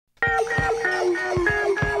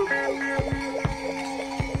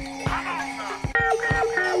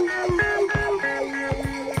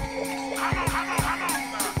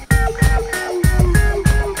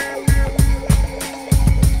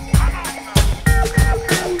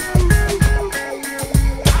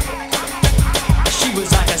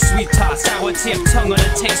Kotep, tongue on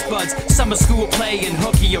her taste buds. Summer school play and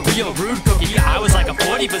hooky, a real rude cookie. I was like a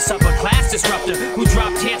 40 for supper, class disruptor who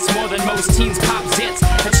dropped hits more than most teens pop zits.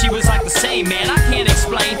 And she was like the same, man, I can't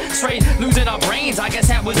explain. Straight losing our brains, I guess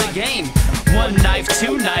that was a game. One knife,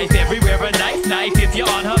 two knife, everywhere a knife, knife. If you're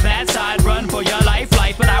on her bad side, run for your life.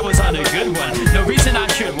 But I was on a good one, no reason I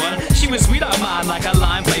should one. She was sweet on mine like a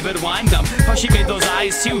lime-flavored wine gum. But she made those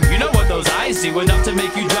eyes too, you know what those eyes do. Enough to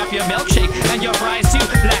make you drop your milkshake and your fries too.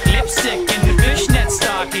 Black lipstick and fishnet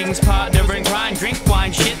stockings. Partnering, grind, drink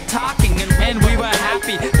wine, shit talking. And we were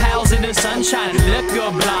happy, pals in the sunshine.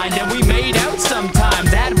 Liquor blind, and we made out sometime.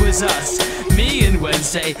 That was us, me and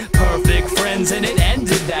Wednesday. Perfect friends, and it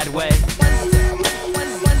ended that way.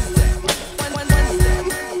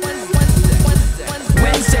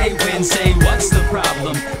 Wednesday, what's the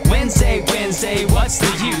problem? Wednesday, what's the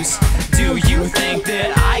use? Do you think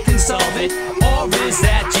that I can solve it? Or is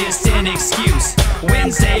that just an excuse?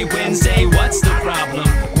 Wednesday, what's the problem?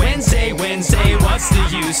 Wednesday, what's the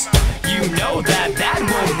use? You know that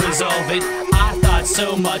won't resolve it. I thought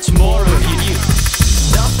so much more of you.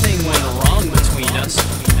 Nothing went wrong between us.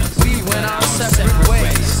 We went our separate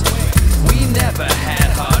ways. We never had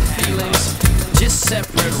hard feelings, just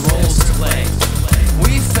separate roles to play.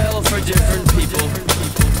 We fell for different people.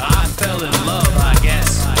 I fell in love, I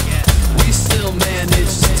guess. We still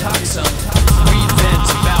managed to talk some. We vent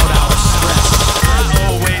about our stress. I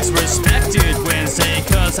always respected Wednesday,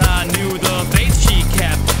 cause I knew the faith she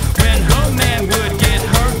kept. When her man would get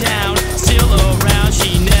her down, still around,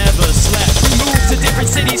 she never slept. We moved to different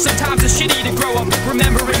cities, sometimes it's shitty to grow up.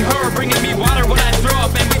 Remembering her, bringing me water when I throw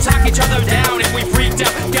up. And we talk each other down if we freaked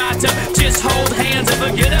out. Got to just hold hands and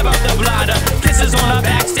forget about the bladder. Kisses on her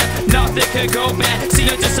back step, nothing could go bad. Seen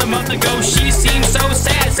her just a month ago, she seemed so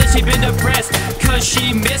sad. Said she'd been depressed, cause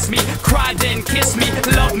she missed me. Cried then kissed me,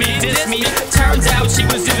 loved me, dissed me. Turns out she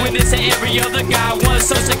was doing this to every other guy. Was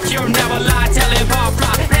so secure, now a lie telling pop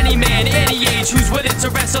fly. Any man, any age, who's willing to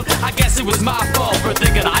wrestle. I guess it was my fault for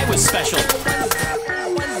thinking I was special.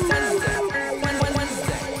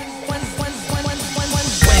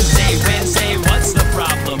 Wednesday, what's the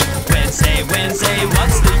problem? Wednesday,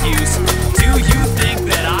 what's the use? Do you think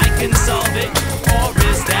that I can solve it? Or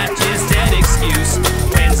is that just an excuse?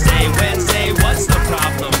 Wednesday, what's the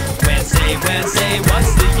problem? Wednesday,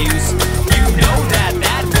 what's the use? You know that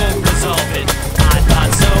won't resolve it. I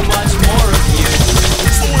thought so much more of you.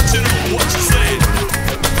 So what you know, what you saying?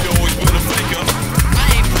 You always wanna make up. I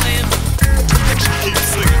ain't playing. Keep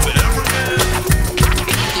singing to every man.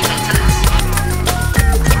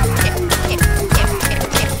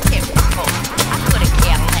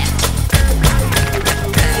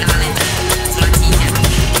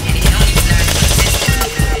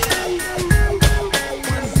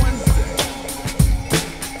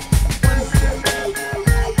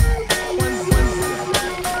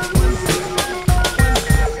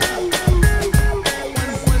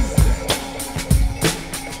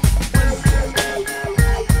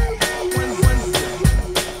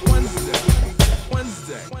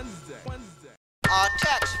 Our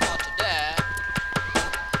text for today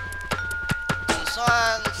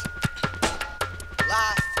concerns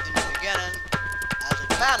life in the beginning as it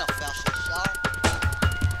manifests itself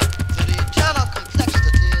to the eternal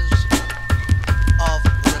complexities of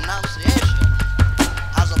renunciation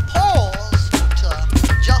as opposed to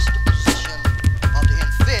juxtaposition of the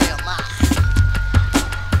inferior mind.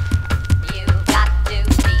 You got to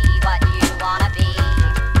be what you wanna be.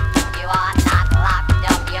 You are not locked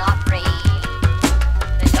up, you're free.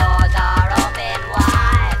 The doors are open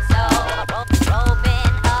wide, so open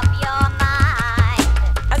up your mind.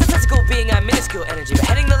 As a physical being, I'm minuscule energy,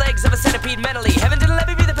 beheading the legs of a centipede mentally. Heaven didn't let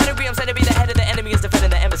me be the pedigree, I'm sent to be the head of the enemy is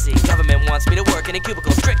defending the embassy. Government wants me to work in a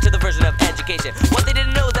cubicle, strict to the version of education. What they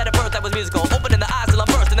didn't know is that at birth I was musical, opening the eyes till I'm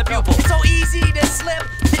burst in the pupil. It's so easy to slip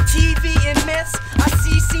the TV and myths. I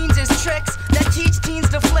see scenes as tricks that teach teens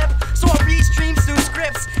to flip. So I read streams through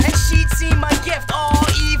scripts and sheets see my gift. All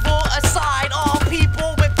evil aside, all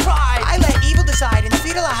people with pride. I let evil decide in the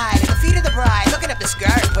feet of the hide, in the feet of the bride. Looking up the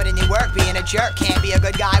skirt, putting in work, being a jerk. Can't be a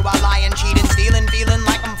good guy while lying, cheating, stealing, feeling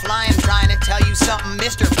like I'm flying. Trying to tell you something,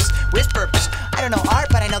 Mr. Whisper. I don't know art,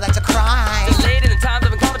 but I know that's a crime. Delayed in the times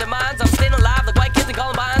of incompetent minds, I'm staying alive like white kids in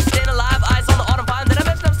Columbine. Staying alive, ice on the autumn pine. Did I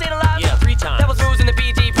mention I'm staying alive? Yeah, 3 times. That was Rules in the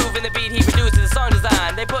BG, proving the beat he produced is a song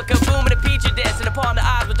design. They put kaboom in a petri dish and upon the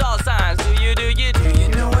eyes with dollar signs. Do you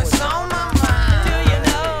know what's on my mind? Do you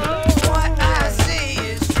know What I see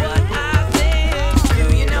is true. what I think? Do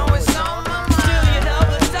you know what's on my mind? Do you know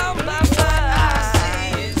what's on my mind? What I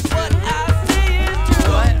see is true. What I see is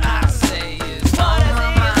true. What I say is on my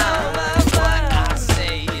mind. What I say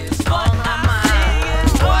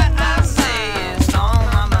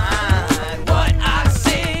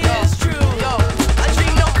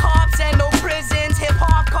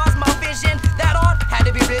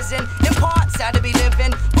risen. In parts, sad to be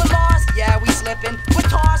living. We're lost, yeah, we slipping. We're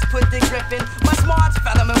tossed, put the grip in. My smarts,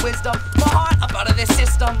 fathom and wisdom. My heart up out of this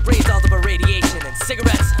system. Breathe ultimate radiation and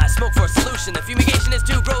cigarettes. I smoke for a solution. The fumigation is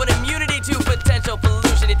to grow an immunity to potential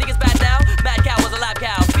pollution. You think it's bad now? Mad cow was a lab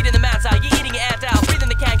cow. Feeding the man's eye, you eating your ant out. Breathing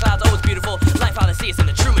the can clouds, always beautiful. Life how they see us in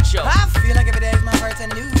the Truman Show. I feel like every day's my first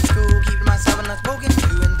and new school. Keeping myself unspoken to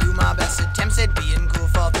and through my best attempts at being cool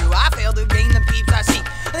fall through. I fail to gain the peeps I seek.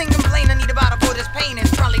 I think complain I need a bottle for this pain.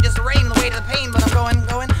 It's probably just the rain, the weight of the pain. But I'm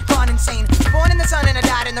gone insane. Born in the sun and I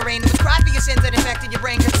died in the rain. It was cried for your sins that infected your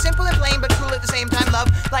brain. Cause it's simple and plain but cruel at the same time. Love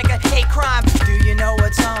like a hate crime. Do you know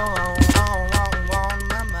what's on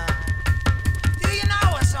my mind? Do you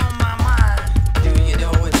know what's on my mind? Do you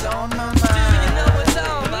know what's on my mind? Do you know what's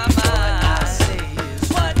on my mind? What I say is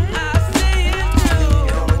What I say is true. Do you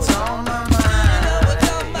know what's on my mind? Do you know what's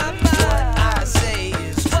on my mind? What I say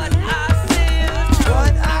is What I say is true.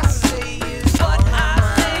 What I say is What I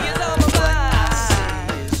say is on my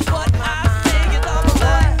mind. What I say is on my mind.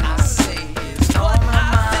 What I say is on my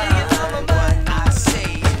mind. What I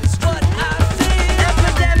say is What I say is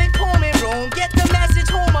Epidemic home and roam. Get the message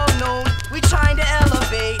home unknown. We trying to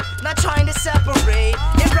elevate, not trying to separate.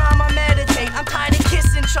 In rhyme I meditate. I'm tired of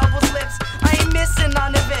kissing trouble's lips. I ain't missing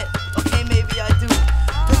none of it. Okay, maybe I do.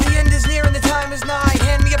 But the end is near and the time is nigh.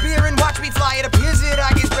 Hand me a beer and watch me fly. It appears that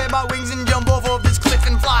I can spread my wings and jump off of this cliff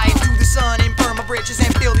and fly into the sun and burn my bridges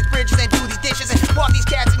and build these bridges and do these dishes and walk these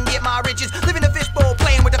cats and get my riches. Live in a fishbowl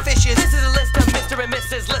playing with the fishes. This is a list of Mr. and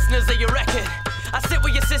Mrs. listeners of your record. I sit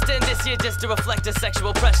with your sister in this year just to reflect her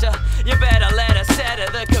sexual pressure. You better let her set her,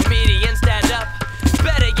 the comedian stand up.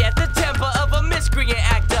 Better get the temper of a miscreant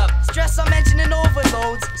act up. Stress I'm mentioning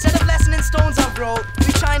overloads. Set of lesson in stones I've wrote.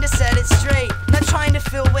 We trying to set it straight, not trying to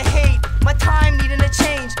fill with hate. My time needing a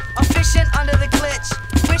change. I'm fishing under the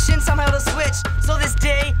glitch, wishing somehow to switch. So this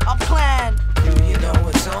day I'll plan. Do you know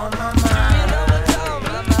what's on my mind? Do you know what's on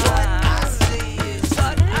my mind? What I say is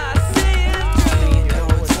What I say is true. Do you know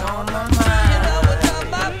what's on my mind? You know what's on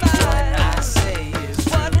my mind. What I say is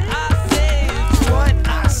What I say is true. What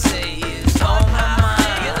I say is on my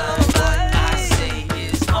mind. What I say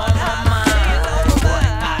is on my mind. What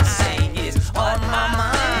I say is on my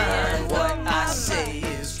mind. What I say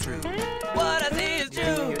is true. What I say is Do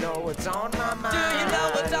true. you know what's on my mind? Do you know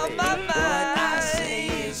what's on my mind? What I say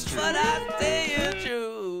is true. What I say is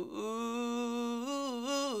true.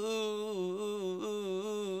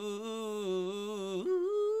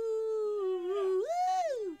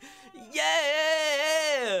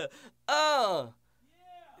 Yeah.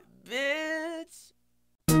 Bitch.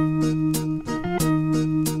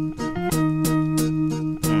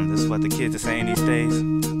 This is what the kids are saying these days.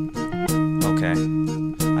 Okay,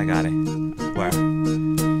 I got it. Word.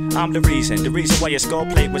 I'm the reason why your skull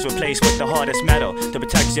plate was replaced with the hardest metal to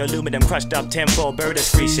protect your aluminum crushed up tenfold bird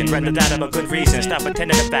excretion. Render that of a good reason. Stop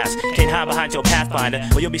pretending to fast. Can't hide behind your pathfinder,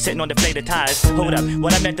 or you'll be sitting on deflated tires. Hold up,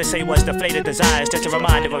 what I meant to say was deflated desires. Just a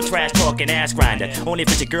reminder of trash talking ass grinder. Only if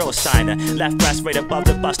it's a girl signer. Left breast right above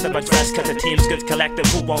the bust of my dress. Cause the team's good collective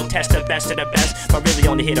who won't test the best of the best, but really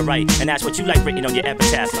only here to write. And that's what you like written on your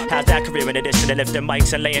epitaph. How's that career in addition to lifting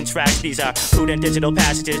mics and laying tracks? These are prudent digital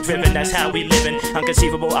passages driven. That's how we living.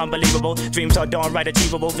 Unconceivable, unbelievable. Dreams are downright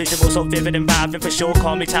achievable. Visual so vivid and vibrant. For sure,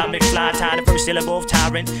 call me Tom McFly. Tie the first syllable of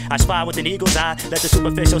tyrant. I spy with an eagle's eye. Let the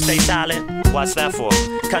superficial stay silent. What's that for?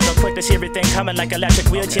 Cause I'm quick to see everything coming like electric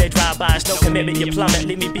wheelchair drive-bys. No commitment, you plummet.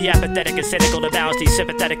 Leave me be apathetic and cynical to balance these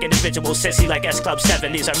sympathetic individuals. Sissy like S Club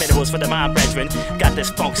 7. These are minerals for the mind, brethren. Got this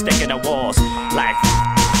funk sticking to walls. Like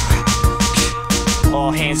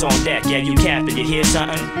all hands on deck, yeah, you captain, you hear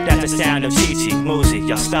something? That's the sound of Tachichi, Muzi,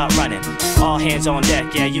 y'all start running. All hands on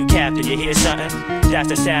deck, yeah, you captain, you hear something? That's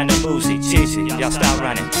the sound of Muzi, Tachichi, y'all start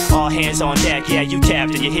running. All hands on deck, yeah, you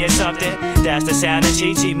captain, you hear something? That's the sound of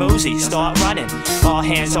Tachichi, Muzi, start running. All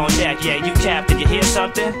hands on deck, yeah, you captain, you hear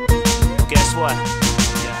something? Guess what?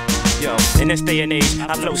 Yo, in this day and age,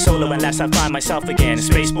 I float solo unless I find myself again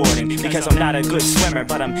spaceboarding. Because I'm not a good swimmer,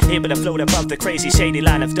 but I'm able to float above the crazy shady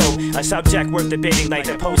line of dope. A subject worth debating like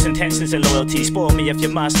the post intentions and loyalty. Spoil me if you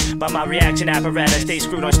must, but my reaction apparatus stay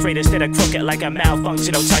screwed on straight instead of crooked like a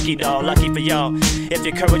malfunctional Chucky doll. Lucky for y'all, if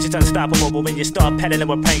your courage is unstoppable, but when you start peddling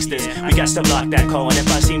with pranksters, we got to lock that call. And if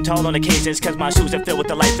I seem tall on occasions, cause my shoes are filled with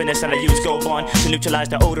the life in this and I use Gold Bond to neutralize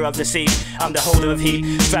the odor of the sea. I'm the holder of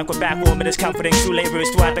heat, strapped with back woman is comforting true laborers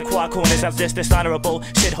throughout the quad corners of this dishonorable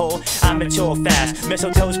shithole. I'm mature fast,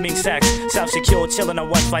 mistletoes mean sex. Self-secure, chillin' on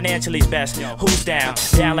what's financially's best. Who's down?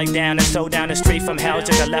 Down like down and so down the street from hell.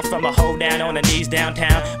 To the left from a hole down on the knees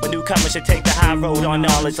downtown. When newcomers should take the high road on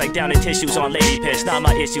knowledge, like down in tissues on lady piss. Not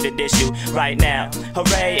my issue to dish you right now.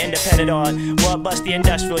 Hooray, independent art. What bust the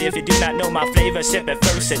industrial if you do not know my flavor? Sip at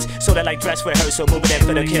first, it's sorta like dress rehearsal, moving in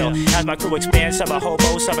for the kill. As my crew expands, some are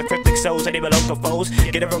hobos, some are cryptic souls, and they belong to foes.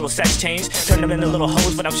 Get a verbal sex change, turn them into little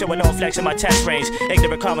hoes, but I'm showing off flex in my test range.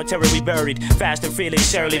 Ignorant commentary we buried, fast and freely,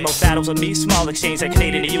 surely. Most battles with me, small exchange like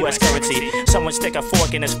Canadian to US currency. Someone stick a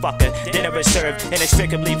fork in this fucker, dinner is served,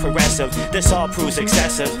 inextricably progressive. This all proves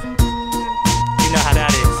excessive. You know how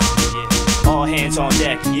that is. All hands on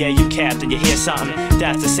deck, yeah, you captain, you hear something?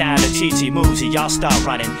 That's the sound of Tachichi moves, y'all start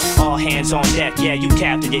running. All hands on deck, yeah, you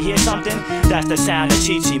captain, you hear something? That's the sound of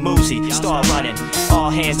Tachichi moves, start running. All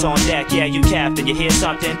hands on deck, yeah, you captain, you hear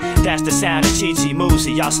something? That's the sound of Tachichi moves,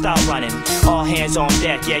 y'all start running. All hands on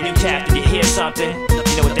deck, yeah, you captain, you hear something?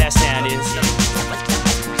 You know what that sound is? The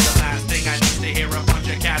last thing I need to hear a bunch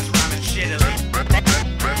of cats rhyming shittily.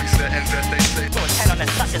 Remix the ends that they say. Put 10 on the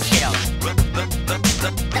sucker scale.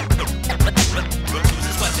 This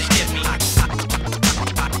is what they give me.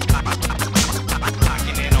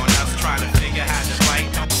 Locking in on us, trying to figure how to fight.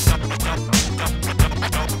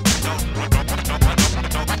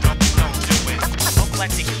 Don't do it.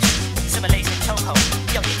 Execution, simulation, Toho.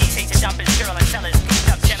 Yo, these hate to dump his girl and sell his beat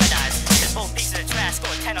up Geminis. Cause both pieces of trash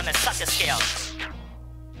score 10 on the sucker scale.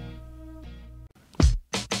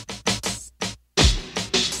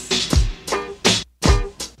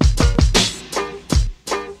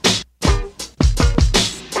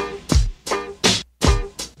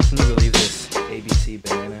 Can you believe this ABC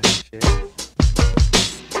banana shit?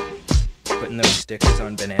 Putting those stickers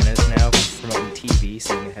on bananas now, promoting TV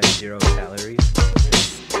saying it has 0 calories.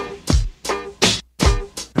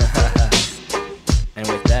 And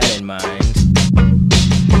with that in mind,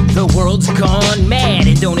 The world's gone mad,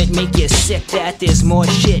 and don't it make you sick that there's more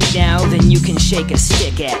shit now than you can shake a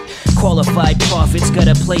stick at? Qualified prophets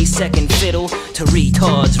gotta play second fiddle to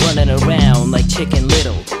retards running around like Chicken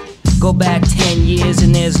Little. Go back 10 years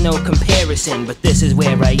and there's no comparison, but this is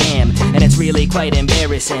where I am, and it's really quite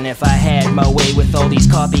embarrassing. If I had my way with all these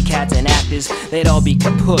copycats and actors, they'd all be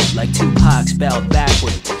kaput like Tupac spelled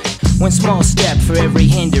backwards. One small step for every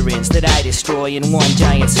hindrance that I destroy, and one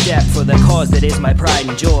giant step for the cause that is my pride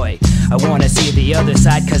and joy. I wanna see the other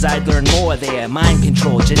side cause I'd learn more there. Mind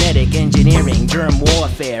control, genetic engineering, germ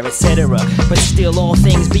warfare, etc. But still all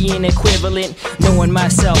things being equivalent, knowing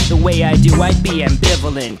myself the way I do, I'd be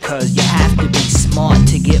ambivalent. Cause you have to be smart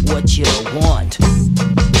to get what you want.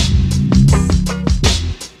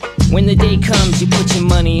 When the day comes, you put your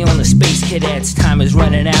money on the space cadets. Time is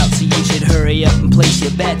running out, so you should hurry up and place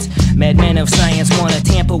your bets. Madmen of science wanna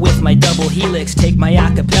tamper with my double helix, take my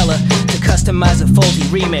acapella to customize a faulty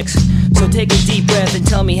remix. So take a deep breath and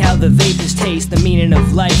tell me how the vapors taste. The meaning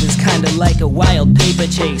of life is kinda like a wild paper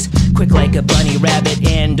chase, quick like a bunny rabbit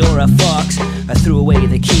and or a fox. I threw away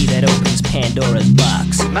the key that opens Pandora's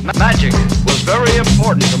box. Magic was very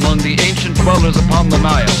important among the ancient dwellers upon the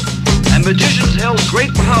Nile, and magicians held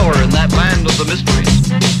great power in that land of the mysteries.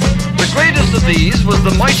 The greatest of these was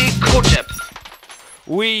the mighty Kotep.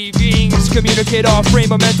 We beings communicate our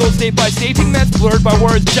frame of mental state by state, that's blurred by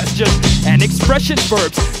words, gestures, and expressions,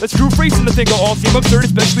 verbs. That's true phrase in the thing all seem absurd,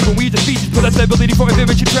 especially when we the species possess the ability for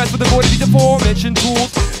information transfer the void of these aforementioned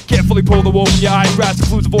tools. Carefully pull the wool from your eyes, grasp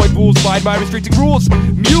clues, avoid rules, abide by restricting rules.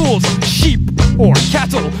 Mules, sheep, or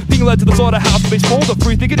cattle being led to the slaughterhouse where they spoil the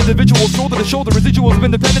free-thinking individuals, shoulder to shoulder residuals of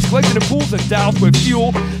independence collected in pools and doused with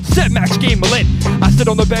fuel. Set match game lit. I sit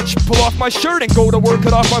on the bench, pull off my shirt and go to work,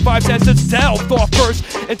 cut off my 5 senses, delve off first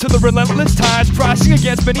into the relentless tides, crashing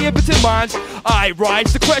against many impotent minds. I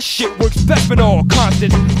rise, the question works best when all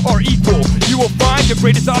constants are equal. You will find your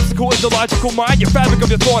greatest obstacle is the logical mind. Your fabric of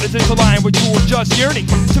your thought is interlined with tools just yearning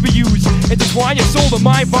to be used. Intertwine your soul and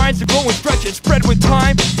mind binds to grow and stretch and spread with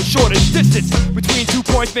time. The shortest distance between 2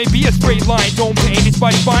 points may be a straight line. Don't pain, it's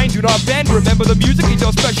by spine, do not bend. Remember the music is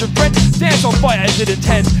your special friend. Dance on fire as it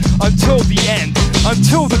intends until the end,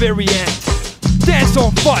 until the very end. Dance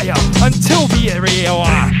on fire until the very end.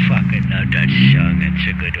 I fucking love that song. It's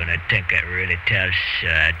a good one. I think it really tells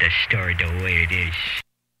the story the way it is.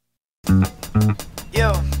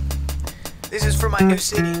 Yo, this is for my new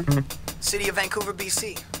city of Vancouver,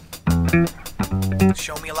 BC.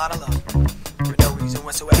 Show me a lot of love for no reason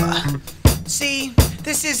whatsoever. See,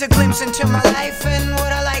 this is a glimpse into my life and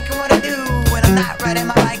what I like and what I do. When I'm not riding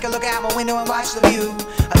my bike, I look out my window and watch the view.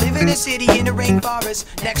 I live in a city in a rainforest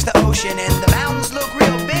next to ocean, and the mountains look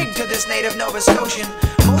real big to this native Nova Scotian.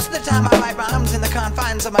 Most of the time I write rhymes in the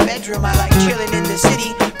confines of my bedroom. I like chilling in the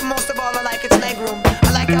city, but most of all I like its legroom.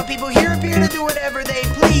 I like how people here appear to do whatever they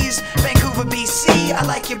please. Vancouver, BC, I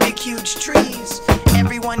like your big huge trees.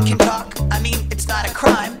 Everyone can talk, I mean it's not a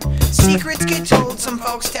crime. Secrets get told, some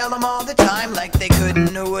folks tell them all the time, like they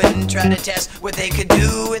couldn't or wouldn't try to test what they could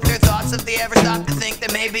do with their thoughts if they ever stop to think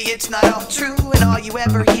that maybe it's not all true, and all you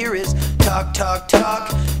ever hear is talk, talk, talk.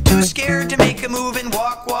 Too scared to make a move and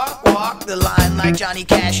walk, walk, walk the line like Johnny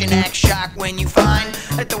Cash and act shocked when you find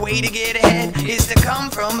that the way to get ahead is to come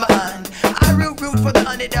from behind. I root for the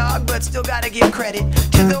underdog, but still gotta give credit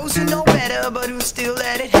to those who know better, but who still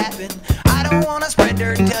let it happen. I don't wanna spread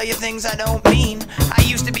dirt and tell you things I don't mean. I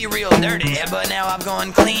used to be real dirty, but now I've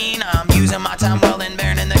gone clean. I'm using my time well and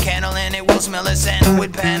burning the candle, and it will smell of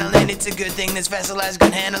sandalwood paneling. It's a good thing this vessel has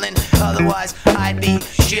good handling, otherwise I'd be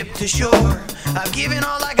shipped to shore. I've given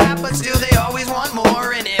all I got, but still they always want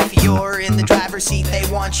more. And if you're in the driver's seat, they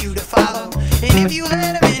want you to follow. And if you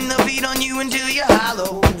let them in, they'll beat on you until you're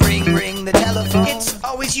hollow. Ring, ring the telephone. It's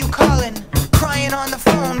always you calling, crying on the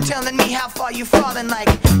phone, telling me how far you've fallen. Like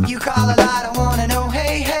you call a lot, I wanna know,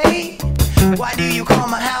 hey, hey, why do you call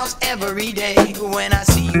my house every day? When I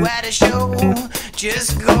see you at a show,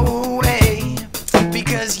 just go away,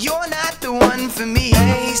 because you're not the one for me.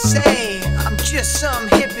 They say I'm just some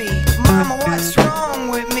hippie, mama, what's wrong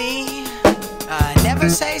with me? I never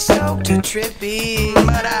say stoked or trippy,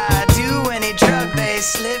 but I do any drug they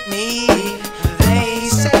slip me. They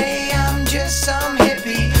say I'm just some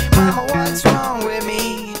hippie, mama, what's wrong with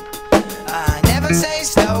me? I never say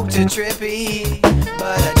stoked or trippy,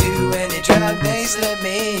 but I do any drug they slip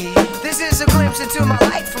me. This is a glimpse into my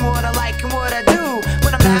life from what I like and what I do.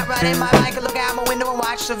 When I'm not riding my bike, I look out my window and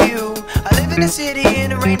watch the view. I live in a city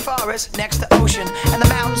in a rainforest next to ocean, and the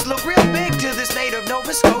mountains look real big to this native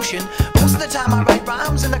Nova Scotian. Most of the time I write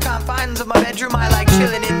rhymes in the confines of my bedroom. I like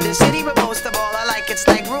chilling in the city, but most of all I like its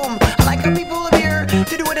legroom. I like how people are here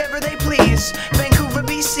to do whatever they please. Vancouver,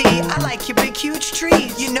 BC, I like your big huge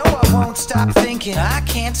trees. You know I won't stop thinking, I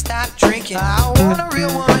can't stop drinking. I want a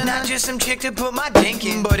real woman, not just some chick to put my dink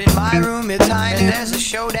in. But in my room it's high and there's a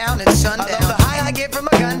showdown at sundown. I love the high I get from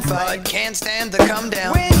a gunfight, can't stand the come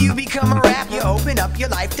down. When you become a rapper, you open up your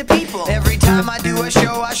life to people. Every time I do a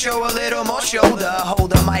show, I show a little more shoulder.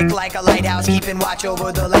 Hold a mic like a lighthouse, keeping watch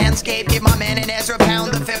over the landscape. Give my man an Ezra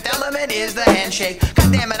pound, the fifth element is the handshake.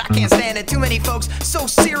 God damn it, I can't stand it, too many folks so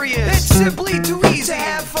serious. It's simply too easy to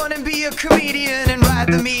have fun and be a comedian and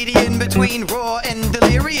ride the median between raw and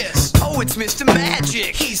delirious. Oh, it's Mr.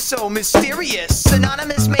 Magic, he's so mysterious.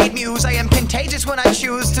 Anonymous made muse, I am contagious when I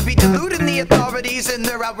choose to be deluding the authorities and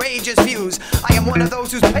their outrageous views. I am one of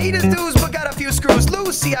those who's paid his dues but got a few screws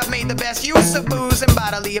loose. See, I've made the best use of booze and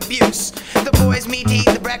bodily abuse. The boys meet to eat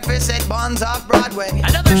the breakfast at Bonds off Broadway.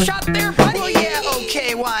 Another shot there, buddy? Well, yeah,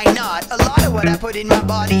 okay, why not? A lot of what I put in my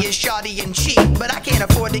body is shoddy and cheap, but I can't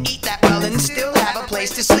afford to eat that well and still have a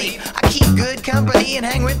place to sleep. I keep good company and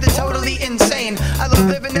hang with the totally insane. I love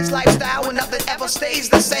living this lifestyle when nothing ever stays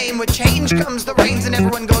the same. With change comes the rains and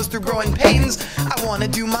everyone goes through growing pains. I wanna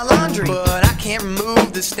do my laundry, but I can't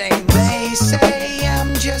remove the stains. They say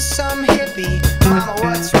I'm just some hippie, mama,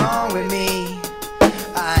 what's wrong with me?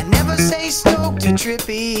 I never say stoked or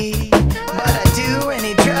trippy, but I do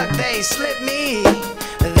any drug they slip me.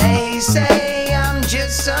 They say I'm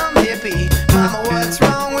just some hippie, mama, what's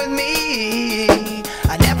wrong with me?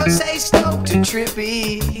 I never say stoked or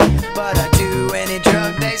trippy, but I do any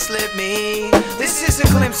drug they slip me. This is a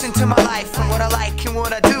glimpse into my life from what I like and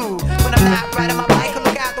what I do. When I'm not riding my bike, I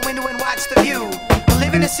look out the window and watch the view. I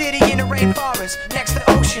live in a city in a rainforest next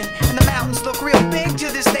to ocean, and the mountains look real big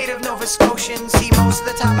to this native Nova Scotian. See, most of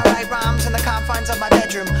the time I write rhymes in the confines of my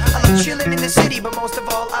bedroom. I like chilling in the city, but most of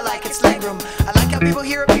all I like its legroom. I like how people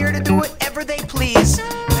here appear to do whatever they please.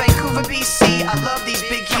 Vancouver, BC, I love these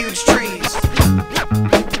big huge trees.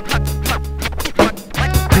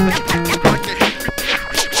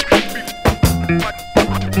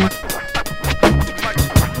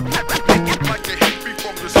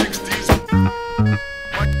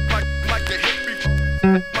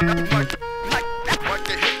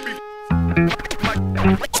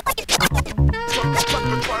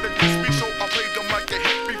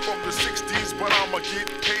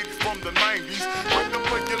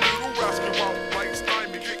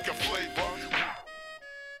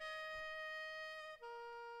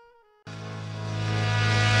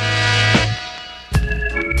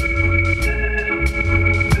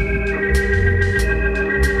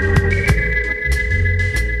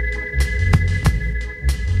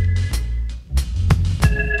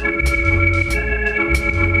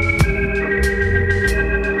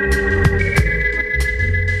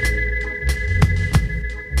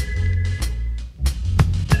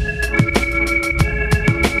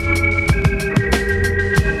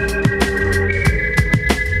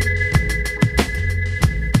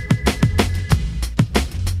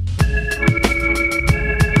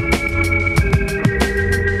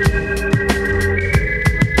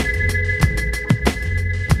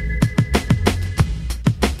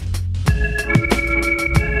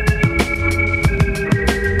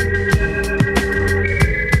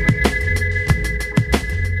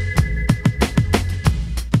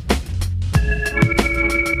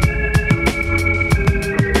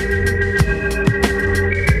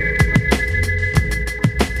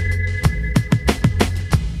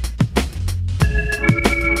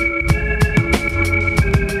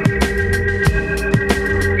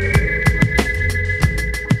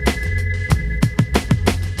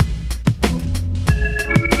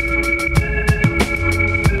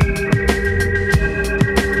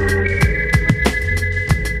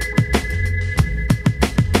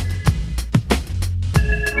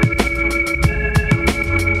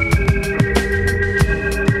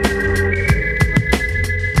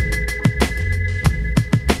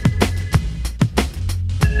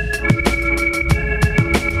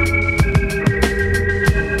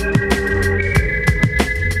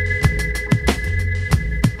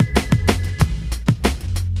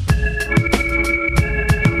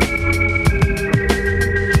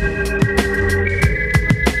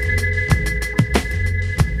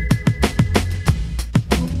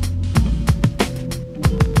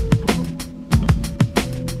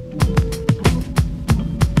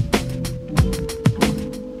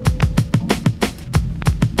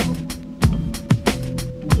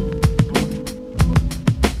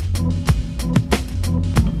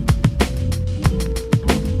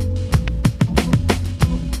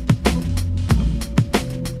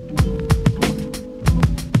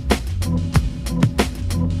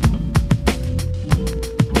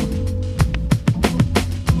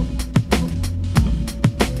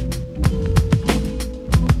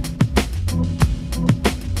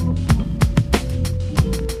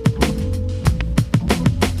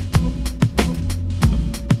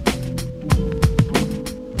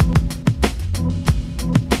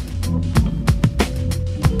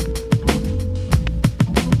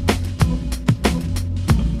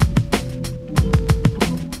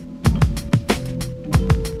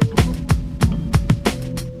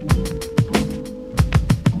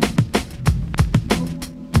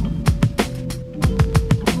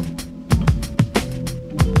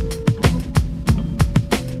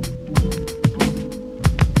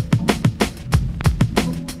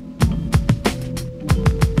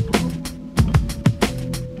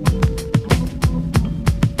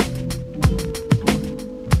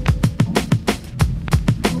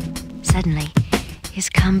 Suddenly, his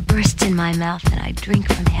cum bursts in my mouth and I drink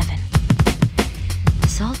from heaven. The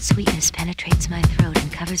salt sweetness penetrates my throat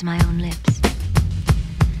and covers my own lips.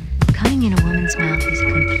 Coming in a woman's mouth is a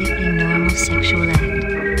completely normal sexual act.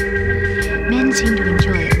 Men seem to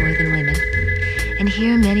enjoy it more than women, and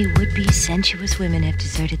here many would-be sensuous women have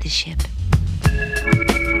deserted the ship.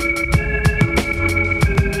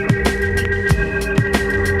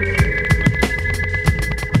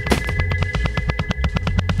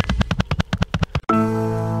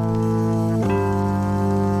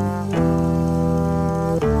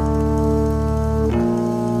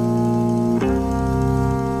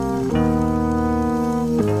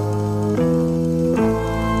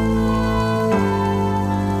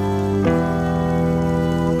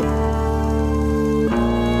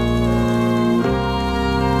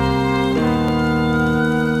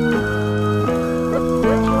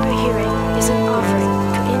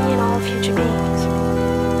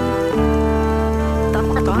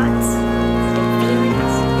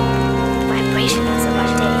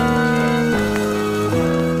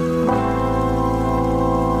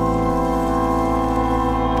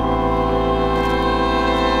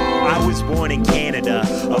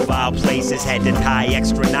 Had to tie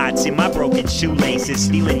extra knots in my broken shoelaces,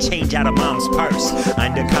 stealing change out of mom's purse.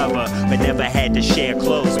 Undercover, but never had to share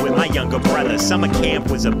clothes with my younger brother. Summer camp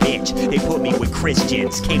was a bitch. They put me with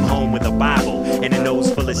Christians. Came home with a Bible and a nose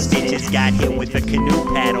full of stitches. Got hit with a canoe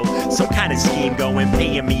paddle. Some kind of scheme going,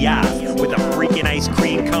 paying me off with a freaking ice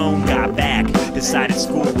cream cone. Got back, decided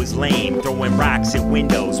school was lame. Throwing rocks at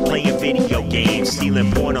windows, playing video games,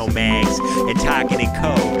 stealing porno mags, and talking in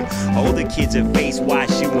code. Older kids would face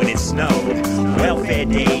wash you when it snowed. Welfare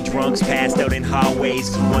day, drunks passed out in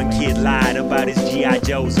hallways. One kid lied about his G.I.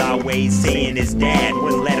 Joes always, saying his dad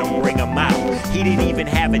wouldn't let him bring him out. He didn't even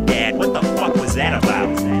have a dad. What the fuck was that about?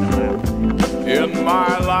 In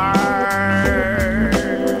my life,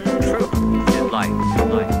 in life,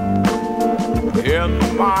 in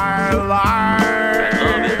my life,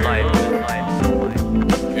 love in life,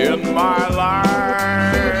 in my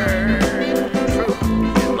life,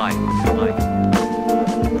 in life,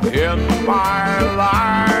 in my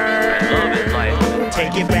life, love in life.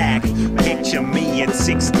 Take it back, picture me at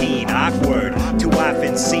 16, awkward, too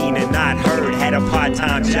often seen and not heard, had a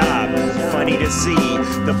part-time job, funny to see,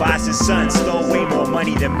 the boss's son stole way more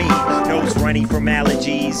money than me, nose running from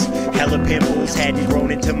allergies, hella pimples, hadn't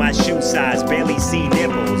grown into my shoe size, barely seen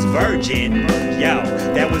nipples, virgin, yo,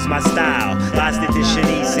 that was my style, lost it to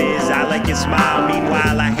Shanice's, I like your smile,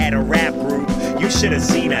 meanwhile I had a rap group, you should have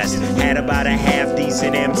seen us, had about a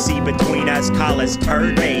half-decent MC between us, call us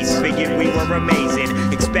Turd Bass, figured we were amazing,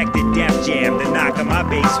 expected Def Jam to knock on my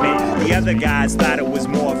basement, the other guys thought it was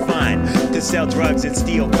more fun to sell drugs and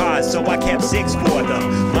steal cars, so I kept 6 for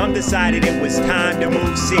them. Mom decided it was time to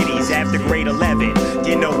move cities after grade 11,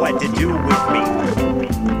 didn't know what to do with me.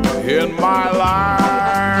 In my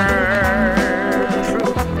life,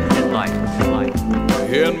 In life,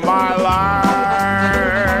 in my life,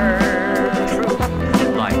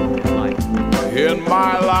 in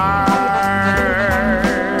my life,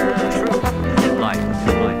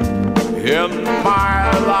 in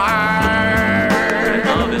my life,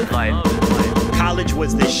 love in life. College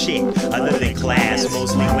was the shit, other than class,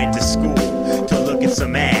 mostly went to school to look at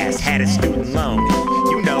some ass, had a student loan,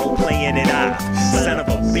 you know, playing it off, son of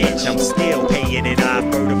a bitch, I'm still paying it off,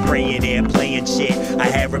 Birdapres in there playing shit, I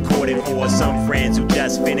had recorded for some friends who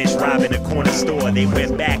just finished robbing a corner store, they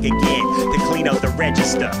went back again to clean out the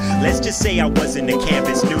register, let's just say I wasn't the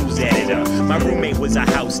campus news editor, my roommate was a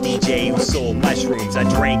house DJ who sold mushrooms, I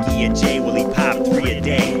drank E&J while he popped 3 a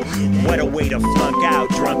day, what a way to flunk out,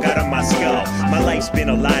 drunk out of my skull, my life's been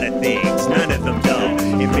a lot of things, none of them dull,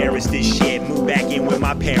 embarrassed as shit, moved back in with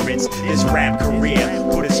my parents, this rap career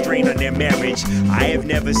put a strain on their marriage, I have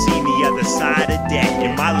never seen the other side of death,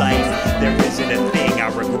 in my life, there isn't a thing I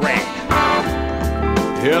regret.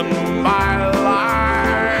 in my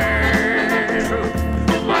life,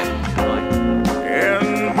 In life,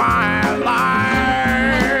 in my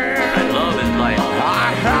life, and love in life.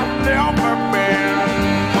 I have never been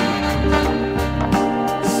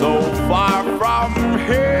so far from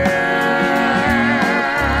here,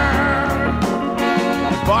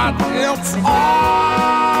 but it's all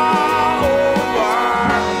over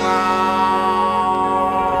now.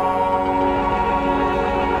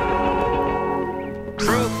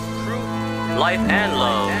 Truth, life, and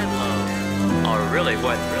love are really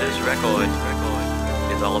what this record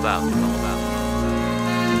is all about.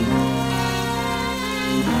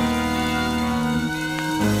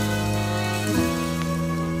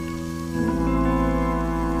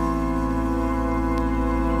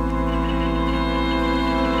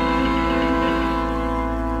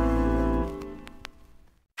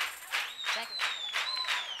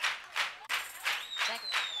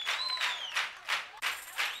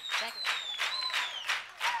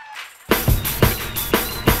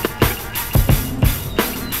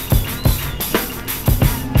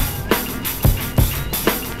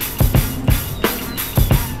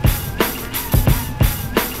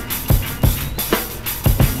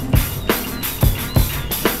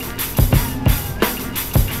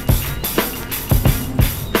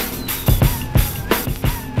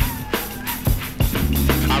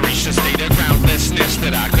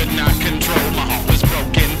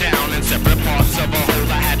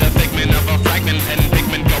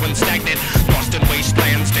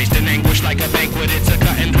 like a banquet. It's a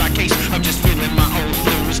cut and dry case. I'm just feeling my own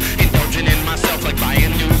blues, indulging in myself like buying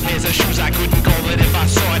new pairs of shoes. I couldn't call it if I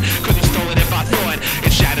saw it, couldn't stole it if I thought.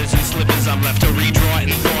 It shatters and slivers. I'm left to redraw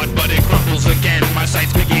it in thought, but it crumbles again. My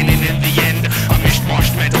sight's beginning in the end. A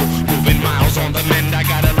mishmashed mental, moving miles on the mend. I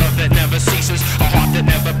got a love that never ceases, a heart that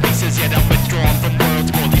never pleases. Yet I'm withdrawn from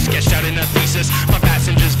worlds more sketched out in a thesis. My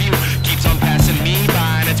passenger's view keeps on passing me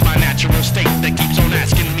by, and it's my natural state that keeps on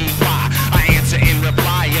asking me why. I answer in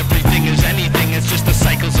reply, everything is anything. It's just the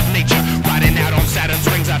cycles of nature. Riding out on Saturn's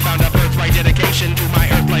rings, I found a birthright dedication to my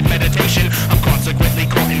earth-life meditation. I'm consequently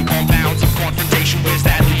caught in compounds of confrontation. Where's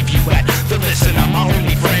that leave you at? The listener, my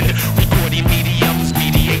only friend. Recording mediums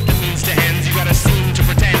mediate the means to ends. You gotta seem to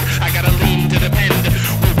pretend, I gotta lean to depend.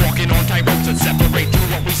 We're walking on tight ropes that separate through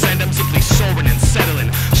what we send. I'm simply soaring and settling,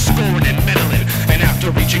 scoring and meddling, and after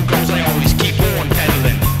reaching goals I always keep on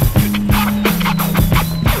pedaling.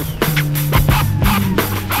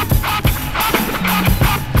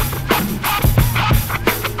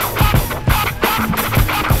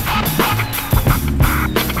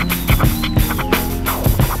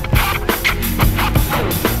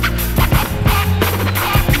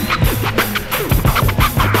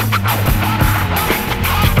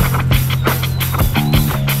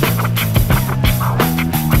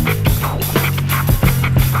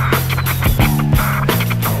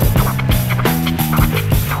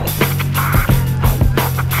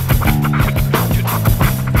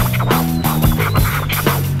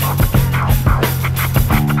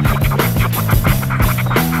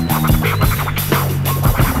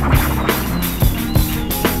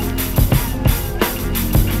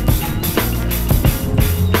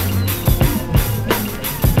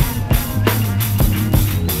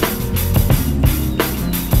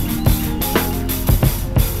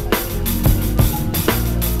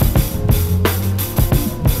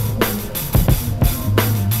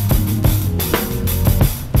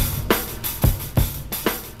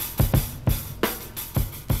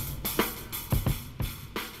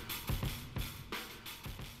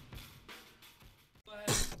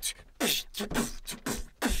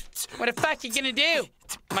 What the fuck you gonna do?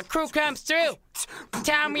 My crew comes through.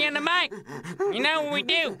 Tell me on the mic. You know what we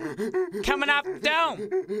do. Coming off the dome.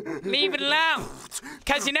 Leave it alone.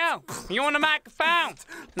 Cause you know, you on the microphone.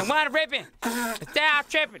 The one ripping. The style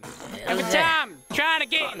tripping. Every time trying to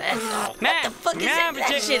get What the fuck is that?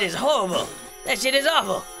 That shit is horrible. That shit is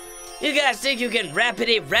awful. You guys think you can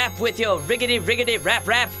rappity rap with your riggedy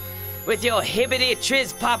rap? With your hibbity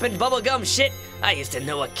triz poppin' bubblegum shit? I used to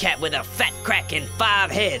know a cat with a fat crack and 5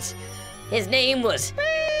 heads. His name was...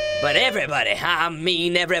 But everybody, I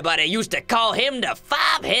mean everybody, used to call him the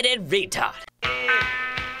 5-headed retard.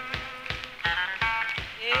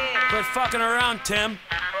 Quit fucking around, Tim.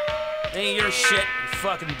 Ain't your shit, you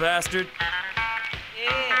fucking bastard.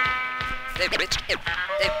 They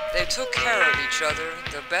took care of each other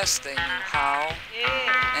the best they knew how,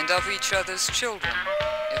 and of each other's children,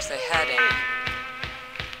 if they had any.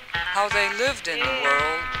 How they lived in the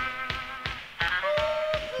world.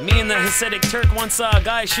 Me and the Hasidic Turk once saw a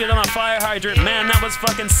guy shit on a fire hydrant. Man, that was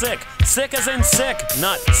fucking sick. Sick as in sick,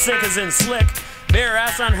 not sick as in slick. Bare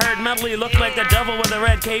ass unheard metal, he looked like the devil with a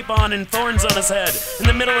red cape on and thorns on his head. In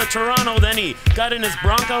the middle of Toronto, then he got in his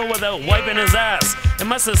Bronco without wiping his ass. It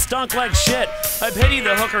must have stunk like shit. I pity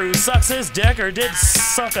the hooker who sucks his dick or did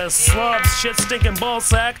suck a slob shit-stinking ball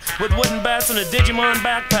sack with wooden bats and a Digimon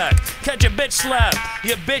backpack. Catch a bitch slap,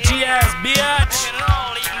 you bitchy ass bitch.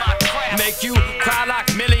 Make you cry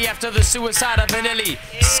like Millie after the suicide of Vanilli.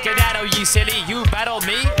 Skedaddle, ye silly, you battle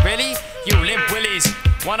me? Really? You limp willies,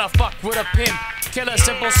 wanna fuck with a pimp. Kill a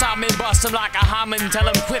simple Simon, bust him like a hymen, tell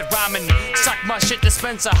him quit rhyming. Suck my shit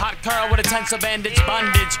dispenser, hot curl with a tensor bandage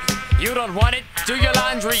bondage. You don't want it? Do your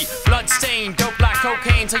laundry. Blood stain, dope like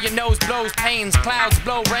cocaine till your nose blows pains. Clouds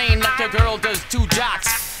blow rain like a girl does 2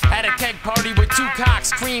 jocks. At a keg party with 2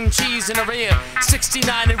 cocks, cream cheese in her ear.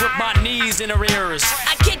 69 and with my knees in her ears.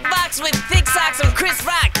 I kickbox with thick socks and Chris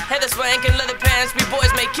Rock. Heather swank and leather pants, we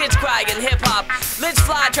boys make kids cry in hip-hop. Lids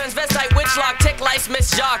fly, transvestite, witch lock, tick lice,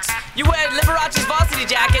 Miss Jocks. You wear Liberace's varsity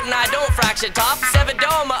jacket and I don't fracture top. 7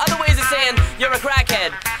 dome, other ways of saying you're a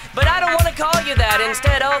crackhead. But I don't wanna call you that,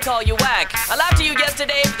 instead I'll call you whack. I lied to you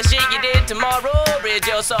yesterday for the shit you did tomorrow. Bridge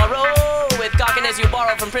your sorrow with cockiness you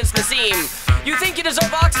borrow from Prince Nassim. You think you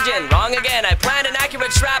deserve oxygen? Wrong again. I planned an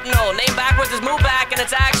accurate shrapnel. Name backwards is move back and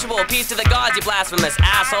it's actual. Peace to the gods, you blasphemous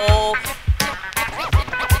asshole.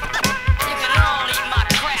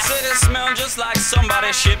 Citizens smell just like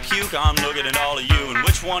somebody shit puke. I'm looking at all of you, and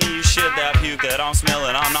which one of you shit that puke that I'm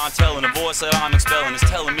smelling? I'm not telling. The voice that I'm expelling is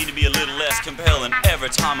telling me to be a little less compelling every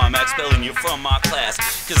time I'm expelling you from my class.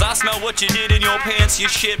 Cause I smell what you did in your pants, you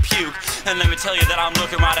shit puke. And let me tell you that I'm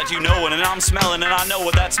looking right at you knowing, and I'm smelling, and I know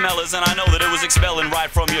what that smell is, and I know that it was expelling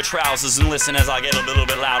right from your trousers. And listen as I get a little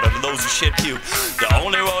bit louder to those who shit puke. The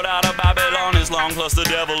only road out of Babylon is long, plus the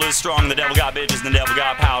devil is strong. The devil got bitches, and the devil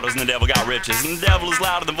got powders, and the devil got riches. And the devil is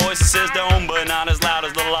louder than voice that says don't, but not as loud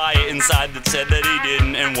as the liar inside that said that he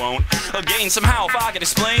didn't and won't. Again, somehow if I could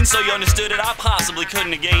explain so you understood it, I possibly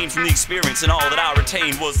couldn't have gained from the experience, and all that I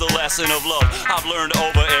retained was the lesson of love I've learned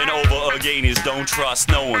over and over again is don't trust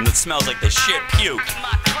no one that smells like the shit puke.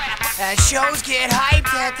 As shows get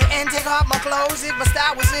hyped at the end, take off my clothes. If my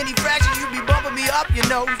style was any fresher, you'd be bumping me up your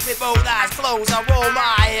nose. With both eyes closed, I roll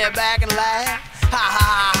my head back and laugh. Ha ha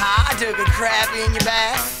ha ha, I took a crap in your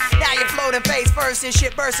bath. Now you're floating face first and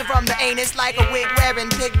shit bursting from the anus like a wig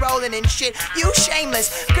wearing, pig rolling and shit. You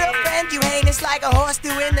shameless, girlfriend, you heinous like a horse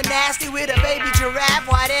doing the nasty with a baby giraffe.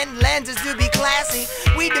 Wide end lenses to be classy.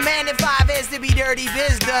 We demanded 5 heads to be dirty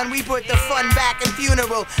biz done. We put the fun back in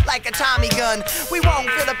funeral like a Tommy gun. We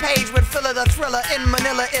won't fill a page with filler. The thriller in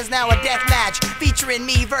Manila is now a death match featuring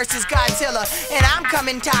me versus Godzilla. And I'm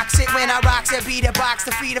coming toxic when I rocks a beat a box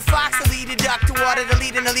to feed a fox, to lead a duck to water, to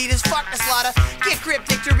lead an elitist, fuck the slaughter. Get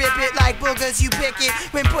cryptic to rip it like boogers, you pick it.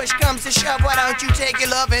 When push comes to shove, why don't you take your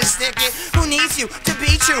love and stick it? Who needs you to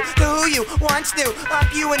be true to who you once knew?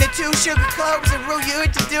 Up you in the 2 sugar clubs and rule you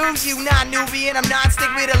to do. You not Nubian, I'm non-stick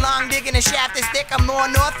with a long dick and a shaft is thick. I'm more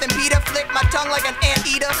north than Peter, flick my tongue like an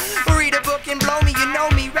anteater. Read a book and blow me, you know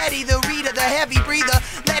me, ready the reader, the heavy breather.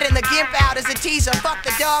 Letting the gimp out as a teaser. Fuck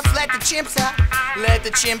the dogs, let the chimps out. Let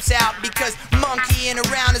the chimps out because monkeying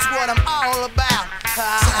around is what I'm all about.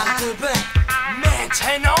 Salle de bain,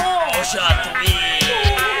 maintenant aujourd'hui.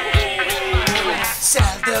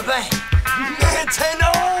 Salle de bain,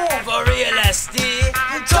 maintenant for realistic.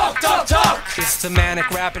 Talk, talk, talk. It's the manic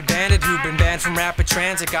rapid bandit who've been banned from rapid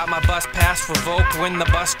transit. Got my bus pass revoked when the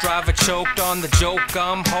bus driver choked on the joke.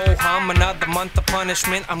 Ho-hum, another month of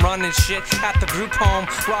punishment. I'm running shit at the group home,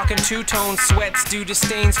 rocking 2-tone sweats due to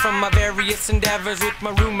stains from my various endeavors with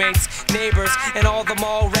my roommates, neighbors, and all the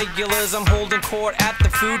mall regulars. I'm holding court at the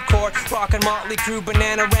food court, rocking Motley Crue,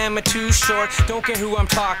 Bananarama too short. Don't care who I'm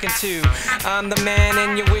talking to. I'm the man,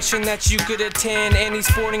 and you're wishing that you could attend any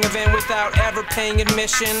sporting event without ever paying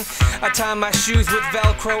admission. I tie my shoes with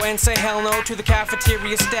Velcro and say hell no to the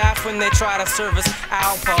cafeteria staff when they try to serve us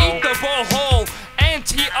Alpo. Eat the bowl,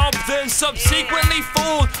 ante up, then subsequently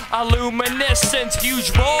fooled. A luminescent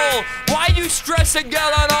huge bowl. Why you stressing,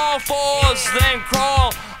 get on all fours, then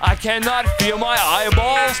crawl? I cannot feel my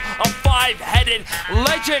eyeballs. A 5-headed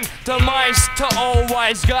legend demise to all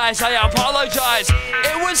wise guys. I apologize.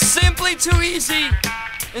 It was simply too easy.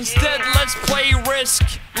 Instead, let's play Risk,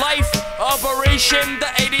 Life, Operation, the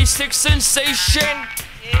 86 Sensation.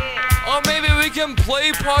 Or maybe we can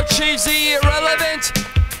play Parcheesi, Irrelevant.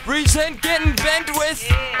 Resent getting bent with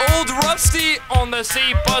Old Rusty on the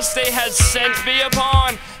sea bus they had sent me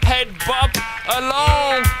upon. Head bump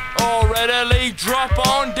along, or readily drop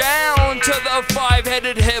on down to the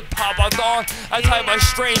 5-headed hip-hop-a-thon. A type of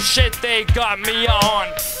strange shit they got me on.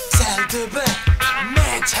 Salle de bain,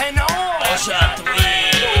 maintenant aujourd'hui.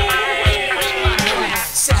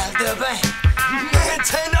 Salle de bain,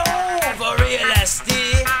 maintenant for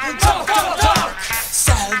realistic. Talk, talk, talk.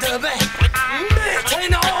 Salle de bain,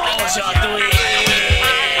 maintenant aujourd'hui.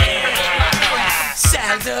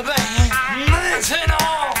 Salle de bain,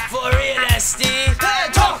 maintenant for realistic.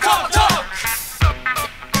 Talk, talk, talk.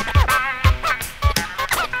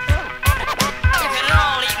 You can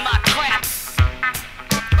all eat my crap.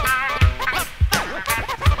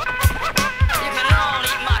 You can all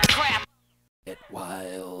eat my crap. Get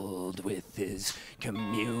wild with his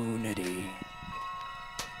community.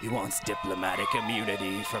 He wants diplomatic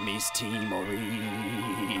immunity from East Timor.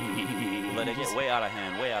 Let it get way out of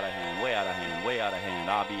hand, way out of hand, way out of hand, way out of hand.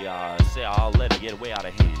 I'll let it get way out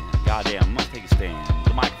of hand. Goddamn, must take a stand.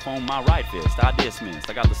 The microphone, my right fist, I dismiss.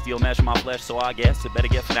 I got the steel mesh in my flesh, so I guess it better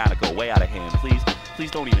get fanatical. Way out of hand, please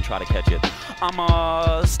don't even try to catch it.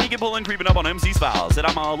 I'm sneaking, pulling, creeping up on MC's files. Said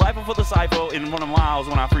I'm life for the cypher in one of miles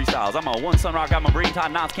when I freestyles. I'm a one sun rock, got my brain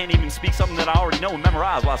tied knots, can't even speak something that I already know and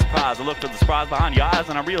memorize. While surprised, I looked at the surprise behind your eyes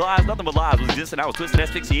and I realized nothing but lies was existing. I was twisted,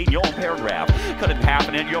 asphyxiating your own paragraph. Cut it in half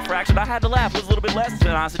and into your fraction. I had to laugh, was a little bit less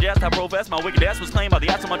than I suggest. I profess my wickedness was claimed by the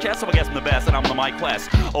ass on my chest, so I guess I'm the best and I'm the Mike Quest.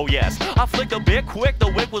 Oh yeah. guess. I flicked a bit quick,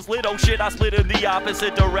 the wick was lit, oh shit, I slid in the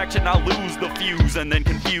opposite direction. I lose the fuse and then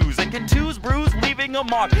confuse and contuze, bruise, leaving a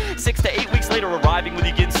mark. 6 to 8 weeks later, arriving with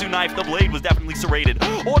a Ginsu knife, the blade was definitely serrated.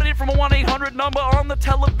 Ordered it from a 1-800 number on the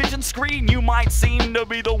television screen. You might seem to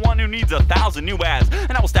be the one who needs 1,000 new ads.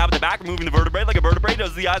 And I will stab at the back, removing the vertebrae like a vertebrae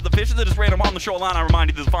does the eyes of the fishes that just ran them on the shoreline. I remind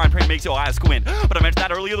you that the fine print makes your eyes squint. But I mentioned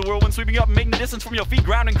that earlier, the whirlwind sweeping up and making the distance from your feet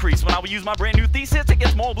ground increase. When I will use my brand new thesis, it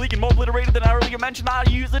gets more oblique and more obliterated than I earlier mentioned. I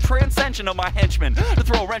use the transcension of my henchmen to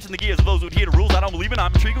throw a wrench in the gears of those who adhere to rules I don't believe in.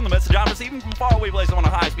 I'm intrigued with the message I'm receiving from faraway places on a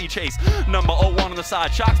high-speed chase. Number 01 on the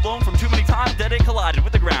side, shocks blown from too many times, dead it collided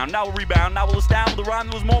with the ground. Now we'll rebound, now we'll astound with a rhyme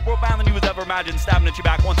that was more profound than you was ever imagined, stabbing at your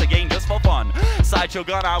back once again just for fun. Sideshow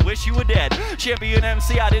gun, I wish you were dead. Champion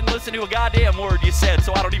MC, I didn't listen to a goddamn word you said,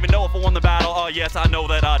 so I don't even know if I won the battle. Oh yes, I know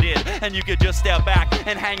that I did. And you could just step back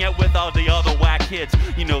and hang out with all the other whack kids.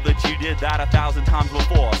 You know that you did that 1,000 times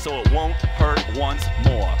before, so it won't hurt once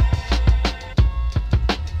more.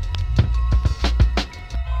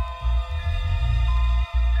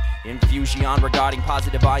 Infusion regarding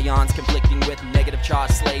positive ions, conflicting with negative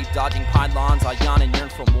charge, slave dodging pylons. I yawn and yearn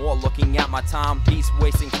for more, looking at my timepiece,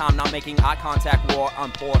 wasting time, not making eye contact. War,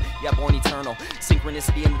 I'm poor, yet born eternal.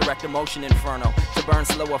 Synchronicity and direct emotion inferno. To burn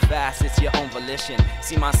slow or fast, it's your own volition.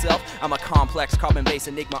 See myself, I'm a complex carbon-based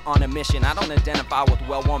enigma on a mission. I don't identify with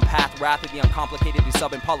well-worn path, wrath of the uncomplicated, do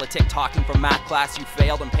sub and politic, talking from math class. You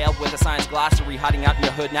failed, impaled with a science glossary, hiding out in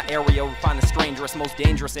your hood, not area. Refine the strangerest, most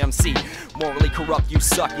dangerous MC. Morally corrupt, you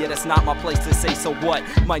suck, yet it's not my place to say so what.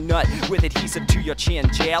 My nut with adhesive to your chin.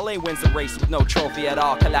 JLA wins the race with no trophy at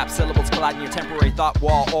all. Collapse syllables colliding your temporary thought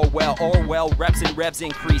wall. Orwell, reps and revs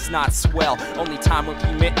increase, not swell. Only time will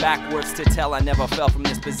commit backwards to tell. I never fell from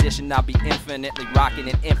this position. I'll be infinitely rocking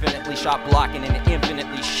and infinitely shot blocking and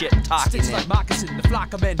infinitely shit talking. Sticks like moccasin, the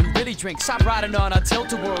flock of men who really drink. Stop riding on a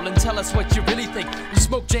tilt-a-whirl and tell us what you really think. We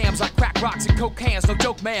smoke jams like crack rocks and coke cans. No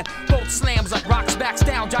joke, man. Both slams like rocks backs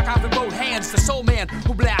down. Jock off in both hands. The soul man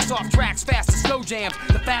who blasts off tracks fast as slow jams.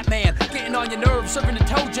 The fat man getting on your nerves, serving the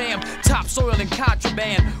toe jam. Topsoil and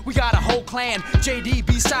contraband. We got a whole clan. JD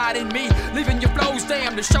B-side and me, leaving your flows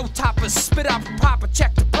damn. The show toppers spit out the popper,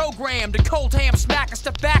 check the program. The cold ham smack a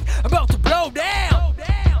step back, about to blow down.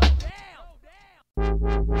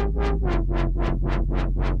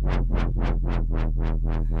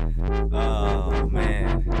 Oh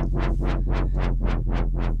man,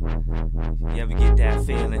 you ever get that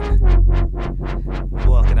feeling?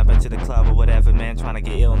 Walking up into the club or whatever, man, trying to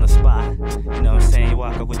get ill on the spot. You know what I'm saying? You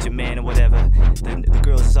walk up with your man or whatever, the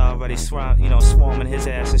girls is already swarming his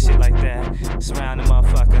ass and shit like that, surrounding the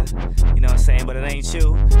motherfucker. You know what I'm saying? But it ain't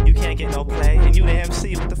you. You can't get no play, and you the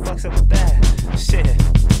MC. What the fuck's up with that? Shit.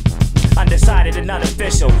 Undecided and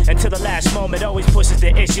unofficial, until the last moment always pushes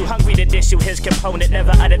the issue. Hungry to issue his component,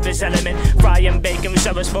 never out of his element. Fry and bake him,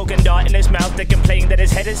 shove a smoking dart in his mouth to complain that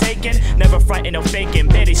his head is aching. Never frightened or faking,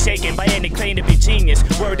 barely shaken by any claim to be genius.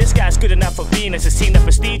 Word, this guy's good enough for Venus, is seen the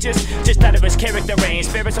prestigious. Just out of his character range,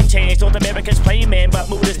 spirits unchanged. Old Americans play man, but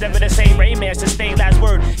mood is never the same. Rain man, sustained last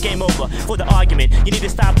word, game over. For the argument, you need to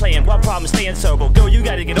stop playing. One problem, staying sober. Girl, you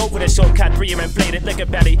gotta get over the shortcut. 3-year inflated liquor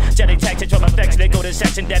belly, jelly taxes from affectionate. Go to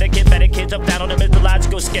section, dedicate better kids up down on the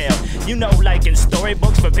mythological scale. You know, like in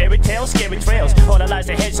storybooks for fairy tales, scary trails. All the lies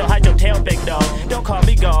ahead, so hide your tail, big dog. Don't call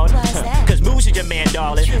me gone, cause Moose is your man,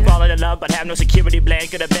 darling. Falling in love, but have no security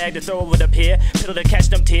blanket, a bag to throw over the pier, pillow to catch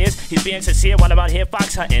them tears. He's being sincere while I'm out here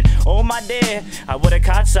fox hunting. Oh my dear, I would've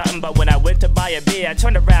caught something, but when I went to buy a beer, I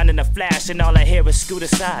turned around in a flash and all I hear was scoot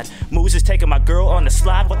aside. Moose is taking my girl on the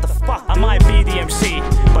slide. What the fuck? I might be the MC,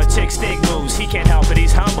 but Chick Stick moves. He can't help it,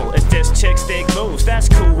 he's humble. It's just Chick Stick moves. That's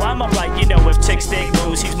cool. I'm alright, you know, if Chick Stick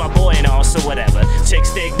moves, he's my boy and all, so whatever. Chick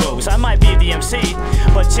Stick moves. I might be the MC,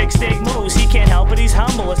 but Chick Stick moves. He can't help it, he's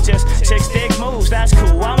humble. It's just Chick Stick moves. That's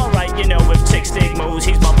cool. I'm alright, you know, if Chick Stick moves,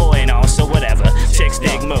 he's my boy and all, so whatever. Chick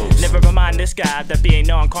Stick moves. Never remind this guy that being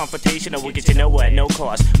non-confrontational will get you nowhere at no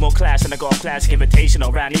cost. More class than a golf classic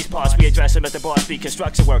invitational. Around these parts, we address him as the boss, be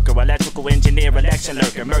construction worker, electrical engineer, election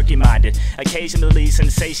lurker, murky-minded, occasionally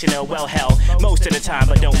sensational. Well, hell, most of the time,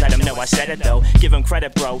 but don't let him know I said it though. Give him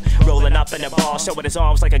credit, bro. Rolling up in the ball, showing his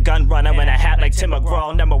arms like a gun runner, and a hat like Tim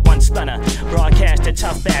McGraw, #1 stunner. Broadcaster,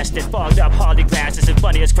 tough bastard, fogged up Harley glasses, and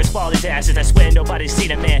funny as Chris Farley's asses. I swear nobody's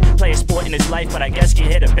seen a man play a sport in his life, but I guess he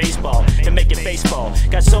hit a baseball and make it baseball.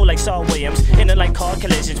 Got soul like Saul Williams, in it like car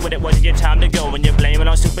collisions when it wasn't your time to go, and you're blaming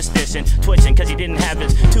on superstition, twitching cause he didn't have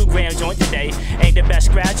his 2-gram joint today. Ain't the best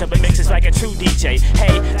scratch up, but mixes like a true DJ.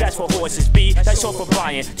 Hey, that's for horses. B, that's short for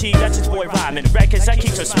Brian. T, that's his boy rhyming. Records, that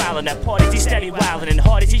keeps him smiling. At parties, he's steady wildin', and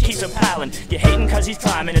hardest, he keeps him piling. You're hating cause he he's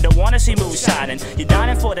climbing and don't wanna see moves shining. You're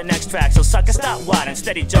dining for the next track, so sucker stop whining.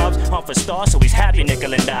 Steady jobs, hunt for stars, so he's happy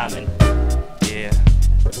nickel and diamond. Yeah,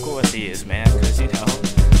 of course he is, man, cause you know,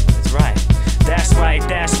 that's right. That's right,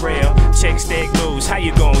 that's real. Chicks dig moves, how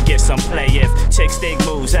you gonna get some play if chicks dig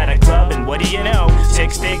moves at a club? And what do you know?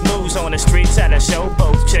 Chicks dig moves on the streets at a show.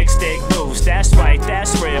 Both chicks dig moves, that's right,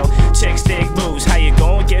 that's real. Chicks dig moves, how you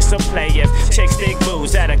gonna get some play if chicks dig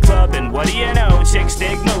moves at a club? And what do you know? Chicks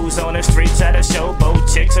dig moves on the streets at a show.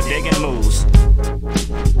 Both chicks are digging moves.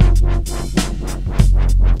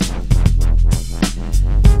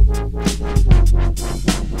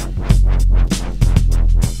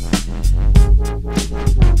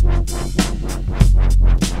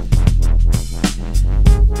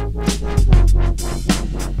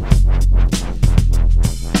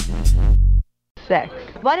 Sex.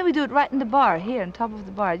 Why don't we do it right in the bar, here on top of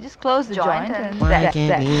the bar? Just close the joint and Why sex.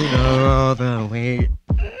 can't we go all the way?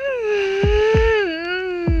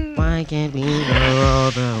 Why can't we go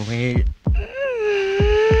all the way?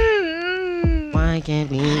 Why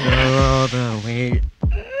can't we go all the way?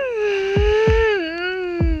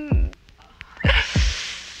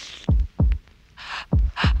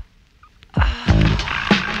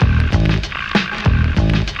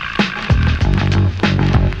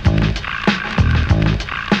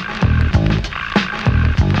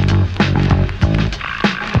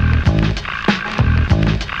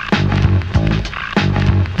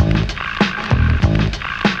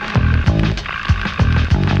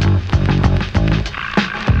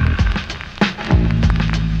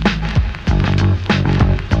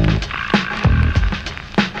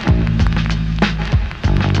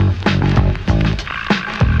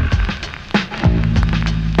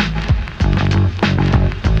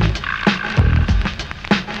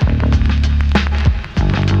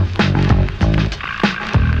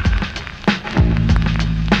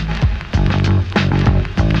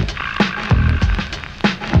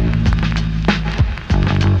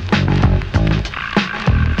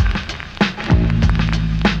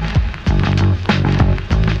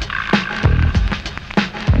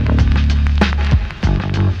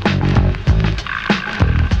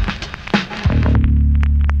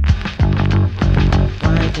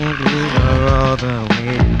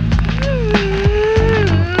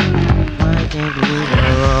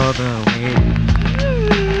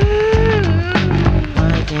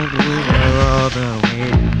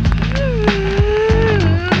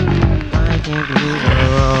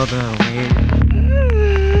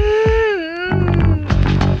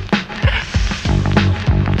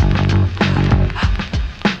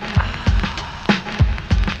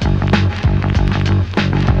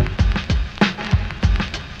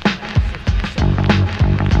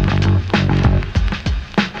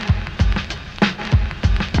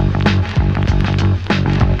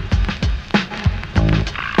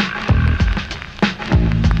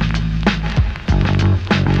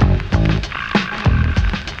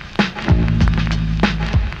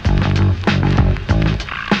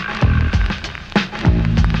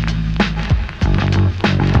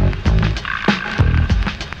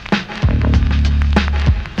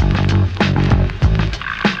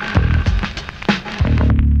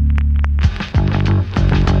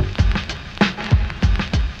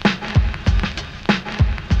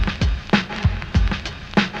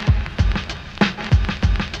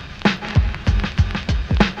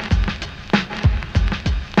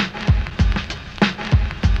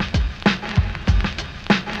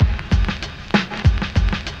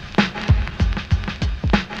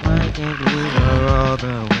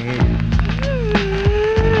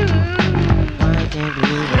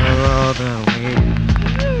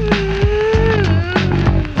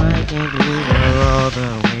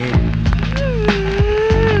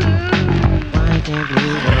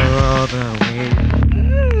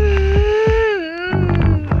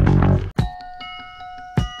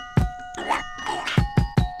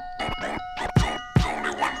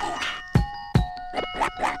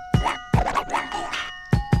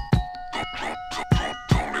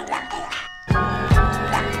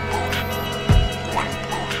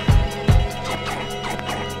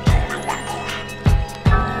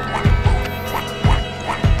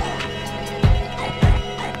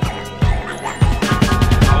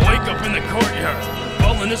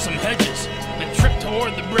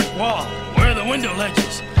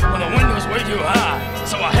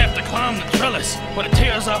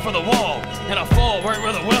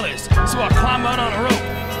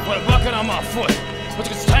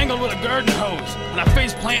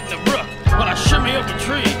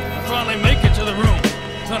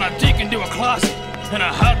 And I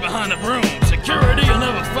hide behind a broom. Security will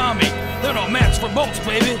never find me. They're no match for bolts,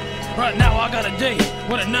 baby. Right now I got a date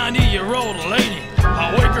with a 90-year-old lady.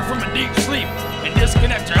 I'll wake her from a deep sleep and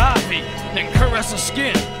disconnect her IV, then caress her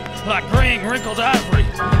skin like graying wrinkled ivory.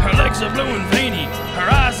 Her legs are blue and veiny, her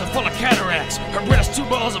eyes are full of cataracts. Her breast 2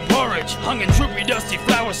 balls of porridge hung in droopy dusty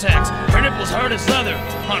flour sacks. Her nipples hard as leather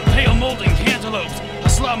on pale molten cantaloupes. I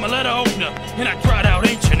slobbed my letter opener and I cried out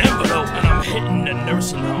ancient envelope. And I'm hitting the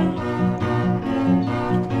nursing home.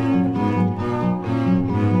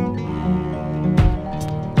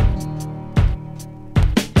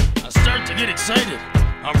 I start to get excited,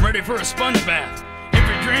 I'm ready for a sponge bath. If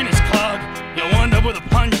your drain is clogged, you'll wind up with a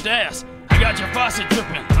plunged ass. I got your faucet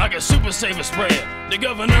dripping like a super saver sprayer, the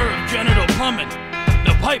governor of genital plumbing,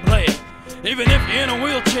 the pipe layer. Even if you're in a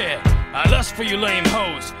wheelchair, I lust for you lame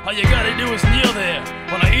hoes. All you gotta do is kneel there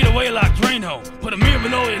while I eat away like Drano. Put a mirror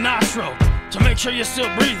in your nostril to make sure you're still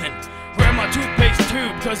breathing. Grab my toothpaste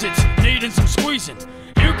tube cause it's needing some squeezing.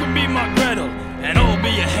 You can be my Gretel and I'll be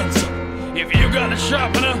your Hansel. If you got a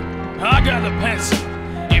sharpener, I got a pencil.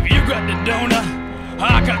 If you got the donut,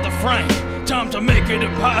 I got the frank. Time to make a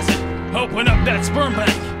deposit, open up that sperm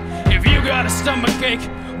bank. If you got a stomach ache,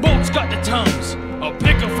 Bolt's got the Tums. A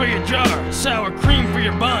pickle for your jar, sour cream for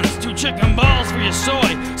your buns, 2 chicken balls for your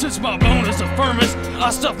soy. Since my bone is the firmest, I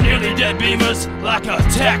stuff nearly dead beavers like a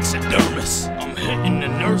taxidermist. I'm hitting the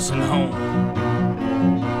nursing home.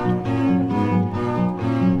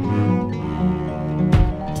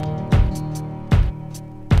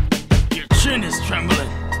 Your chin is trembling,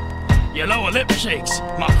 your lower lip shakes,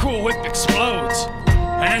 my cool whip explodes,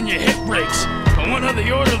 and then your hip breaks. But one of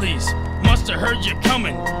the orderlies must have heard you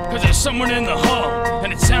coming, cause there's someone in the hall,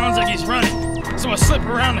 and it sounds like he's running. So I slip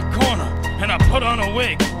around the corner, and I put on a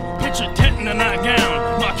wig. Picture tent in a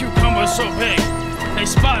nightgown, my cucumber's so big. They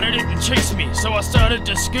spotted it and chased me, so I started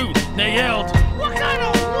to scoot. They yelled, "What kind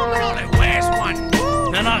of woman only wears one?"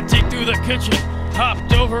 Then I dig through the kitchen,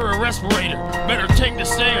 hopped over a respirator. Better take the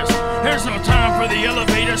stairs, there's no time for the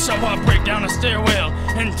elevator. So I break down a stairwell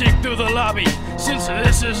and dig through the lobby. Since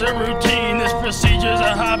this is a routine, this procedure's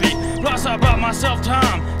a hobby. Plus I bought myself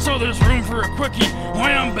time, so there's room for a quickie.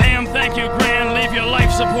 Wham bam, thank you grand, leave your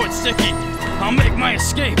life support sticky. I'll make my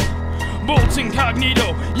escape, Bolt's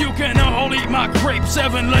incognito. You can all eat my crepe,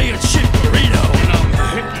 7-layered shit burrito. And I'm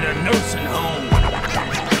hitting the nursing home.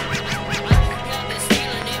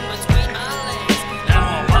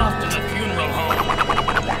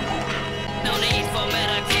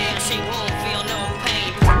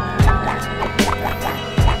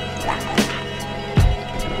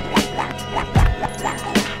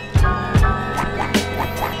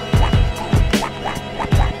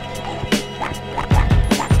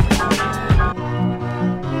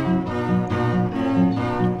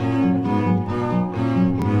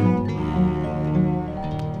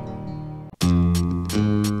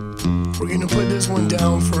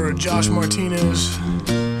 For Josh Martinez,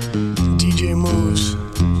 DJ Moves.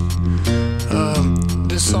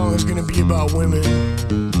 This song is gonna be about women.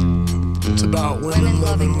 It's about women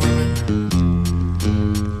loving women.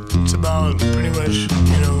 It's about pretty much,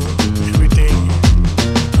 everything.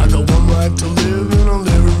 I got one life to live and I'll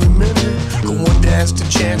live every minute. Got one dance to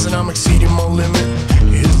chance and I'm exceeding my limit.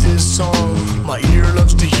 Is this song my ear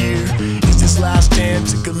loves to hear? Is this last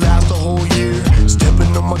dance, it could last a whole year?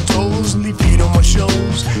 Stepping on my toes, leave feet on my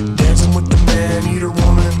shows. Dancing with the man-eater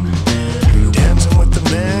woman. Dancing with the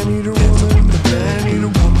man-eater woman. The man-eater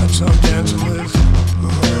woman, that's how I'm dancing with.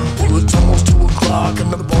 Well, it's almost 2 o'clock,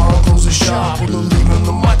 another bar will close the shop. Well, they're leaving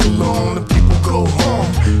the mic alone, the people go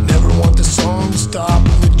home. Never want the song to stop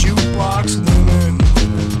in the jukebox. Women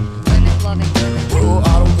loving women. Well,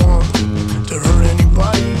 I don't want to hurt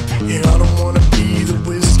anybody, and I don't want to be the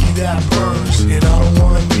whiskey that burns, and I don't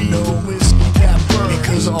want to be no whiskey that burns,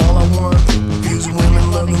 because all I want is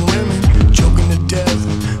women loving women, choking to death,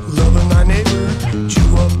 loving thy neighbor, chew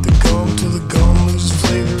up the gum till the gum loses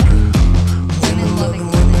flavor. Women loving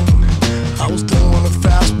women. I was throwing a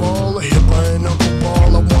fastball, a hit by an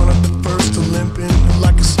knuckleball. I wanted the first to limp in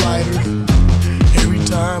like a slider. Every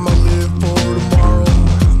time I live for tomorrow.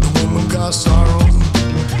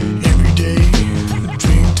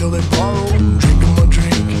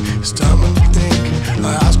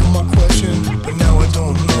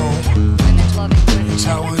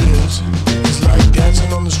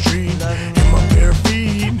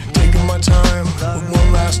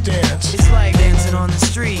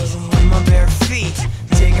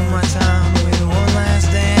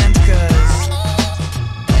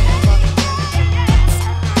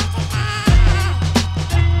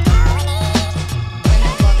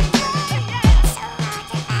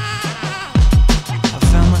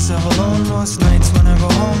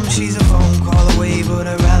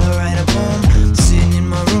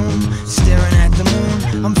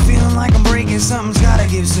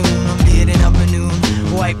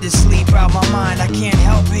 to sleep out my mind. I can't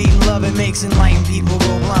help hating love, it makes enlightened people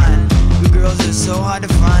go blind. Good girls are so hard to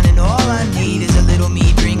find, and all I need is a little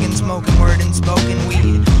me drinking, smoking word and spoken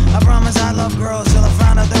weed. I promise I love girls till I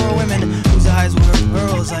found out there were women whose eyes were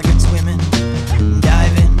pearls I could swim in,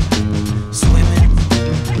 diving, swimming,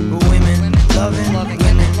 women, loving women.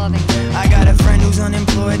 I got a friend who's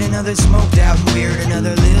unemployed, another smoked out and weird,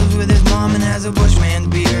 another lives with his mom and has a bushman's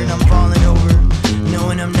beard. I'm falling over,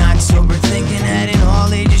 knowing I'm not sober, thinking that in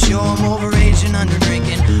all ages show I'm overaged and under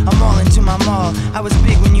drinking. I'm all into my mall, I was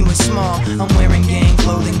big when you were small. I'm wearing gang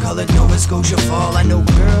clothing, colored Nova Scotia fall. I know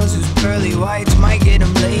girls whose pearly whites might get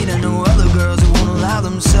them laid. I know other girls who won't allow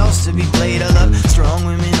themselves to be played. I love strong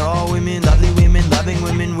women, all women, lovely women, loving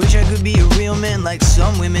women. Wish I could be a real man like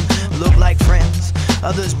some women look like friends.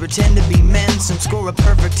 Others pretend to be men, some score a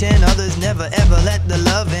perfect 10. Others never ever let the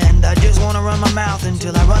love end. I just wanna run my mouth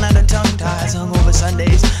until I run out of tongue ties. Hungover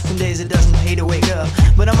Sundays, some days it doesn't pay to wake up,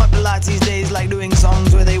 but I'm up to lots these days, like doing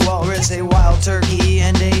songs where they walrus, a wild turkey,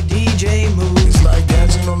 and a DJ move. It's like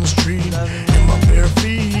dancing on the street in my bare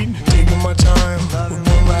feet, taking my time with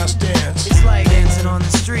one last dance. It's like dancing on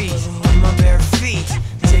the street in my bare feet,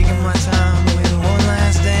 taking my time with one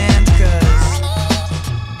last dance, 'cause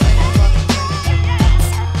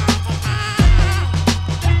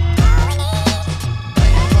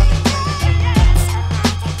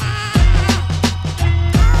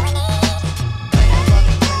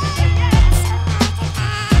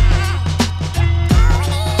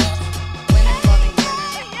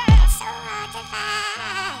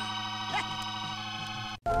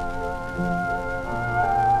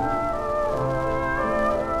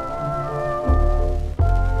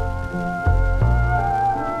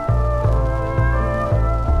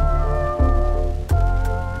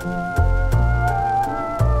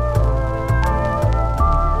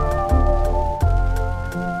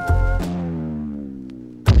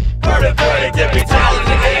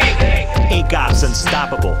Ink Ops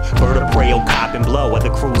unstoppable, Birdapres, cop and blow. Other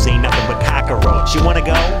crews ain't nothing but cockroach. You wanna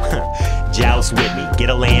go? Joust with me, get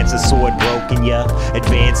a lance, a sword broken ya.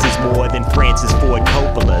 Advances more than Francis Ford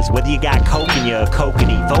Coppola's. Whether you got coke in ya or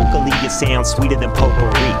kokanee, vocally you sound sweeter than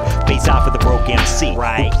potpourri. Face off with the broke MC,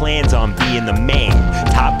 right? Who plans on being the man?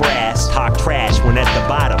 Top brass, talk trash when at the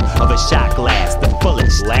bottom of a shot glass. The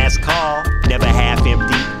fullest, last call, never half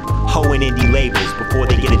empty. Hoeing indie labels before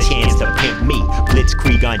they get a chance to pimp me.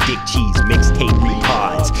 Blitzkrieg on Dick Cheese, mixtape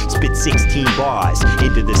retards. Spit 16 bars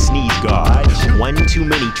into the sneeze guard. One too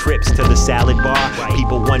many trips to the salad bar.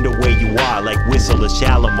 People wonder where you are, like Whistle or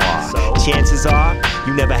Shalimar. Chances are,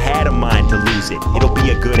 you never had a mind to lose it. It'll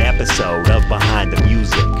be a good episode of Behind the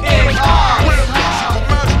Music.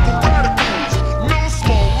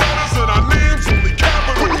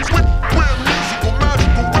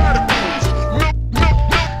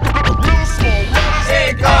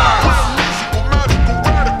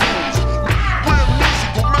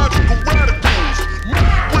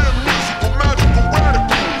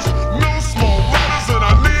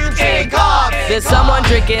 There's someone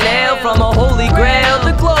drinking ale from a holy grail.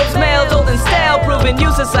 The globe smells old and stale, proven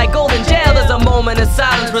useless like golden jail. There's a moment of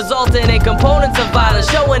silence resulting in components of violence,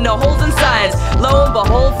 showing no holes in science. Lo and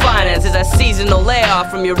behold, finance is a seasonal layoff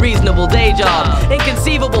from your reasonable day job.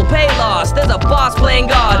 Inconceivable pay loss, there's a boss playing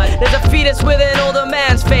God. There's a fetus with an older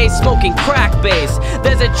man's face, smoking crack bass.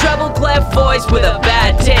 There's a treble clef voice with a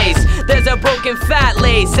bad taste. There's a broken fat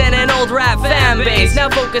lace and an old rap fan base, now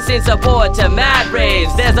focusing support to mad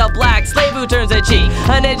raves. There's a black slave who turns a cheek,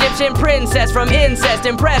 an Egyptian princess from incest,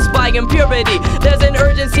 impressed by impurity. There's an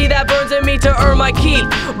urgency that burns in me to earn my keep.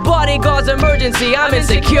 Bodyguards emergency, I'm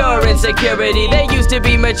insecure, insecurity. There used to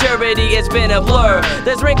be maturity, it's been a blur.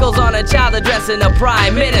 There's wrinkles on a child addressing a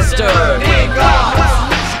prime minister.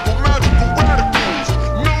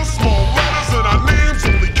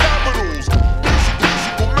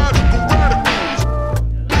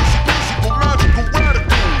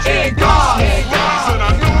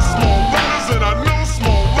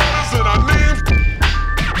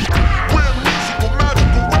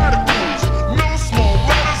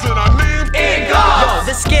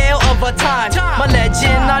 Time. My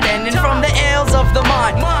legend not ending from the ails of the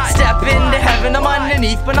mind. Step into heaven, I'm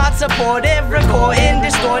underneath but not supportive. Recording,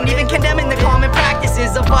 distorting, even condemning the common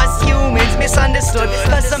practices of us humans. Misunderstood,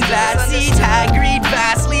 cause some bad seeds had greed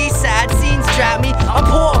vastly. Sad scenes trap me, I'm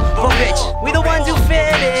poor but rich. We the ones who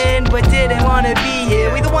fit in but didn't wanna be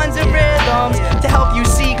here. We the ones with rhythms to help you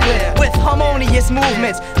see clear. With harmonious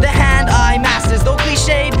movements, the hand-eye masters. Though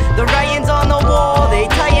cliched, the writings on the wall, they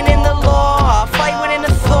tying in the law. Fight within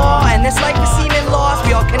the thaw, and this life is seeming lost.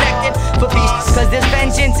 We all connected for peace, cause there's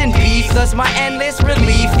vengeance and beef. Thus my endless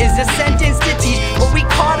relief is a sentence to teach. But we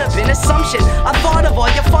caught up in assumption. I thought of all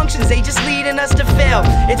your fun cause they just leading us to fail.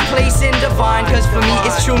 It's placing divine, cause for me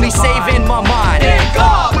it's truly saving my mind. It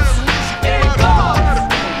goes! It goes!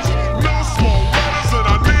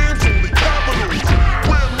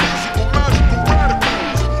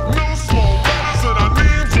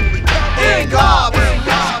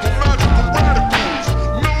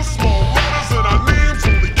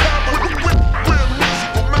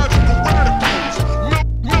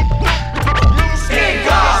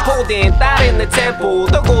 That in the temple,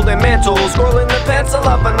 the golden mantle, scrolling the pencil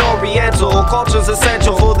of an oriental. Culture's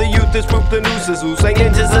essential for the youth, is proof the noose is loose. Like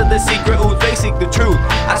ninjas of the secret ooze, they seek the truth.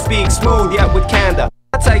 I speak smooth yet with candor.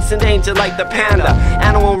 Types in danger like the panda.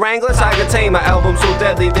 Animal wranglers, I contain my album so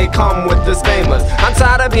deadly they come with disclaimers. I'm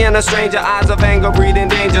tired of being a stranger, eyes of anger breeding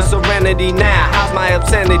danger. Serenity now, how's my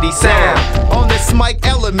obscenity sound? On this mic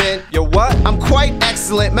element, yo what? I'm quite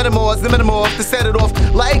excellent. Metamorphs, the metamorph to set it off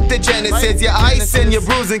like the Genesis. You're icing, you're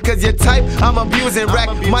bruising, cause your type I'm abusing. Rack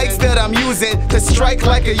mics that I'm using to strike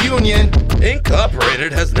like a union.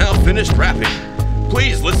 Incorporated has now finished rapping.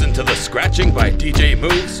 Please listen to the scratching by DJ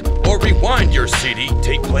Moves, or rewind your CD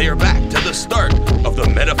tape player back to the start of the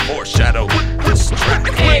metaphor shadow this track.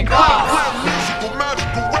 Kick off!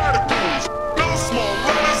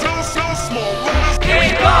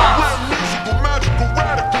 Kick off!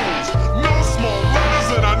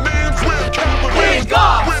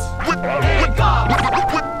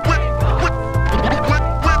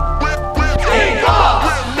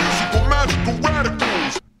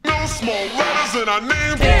 Our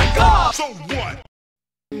names Kick off! So what?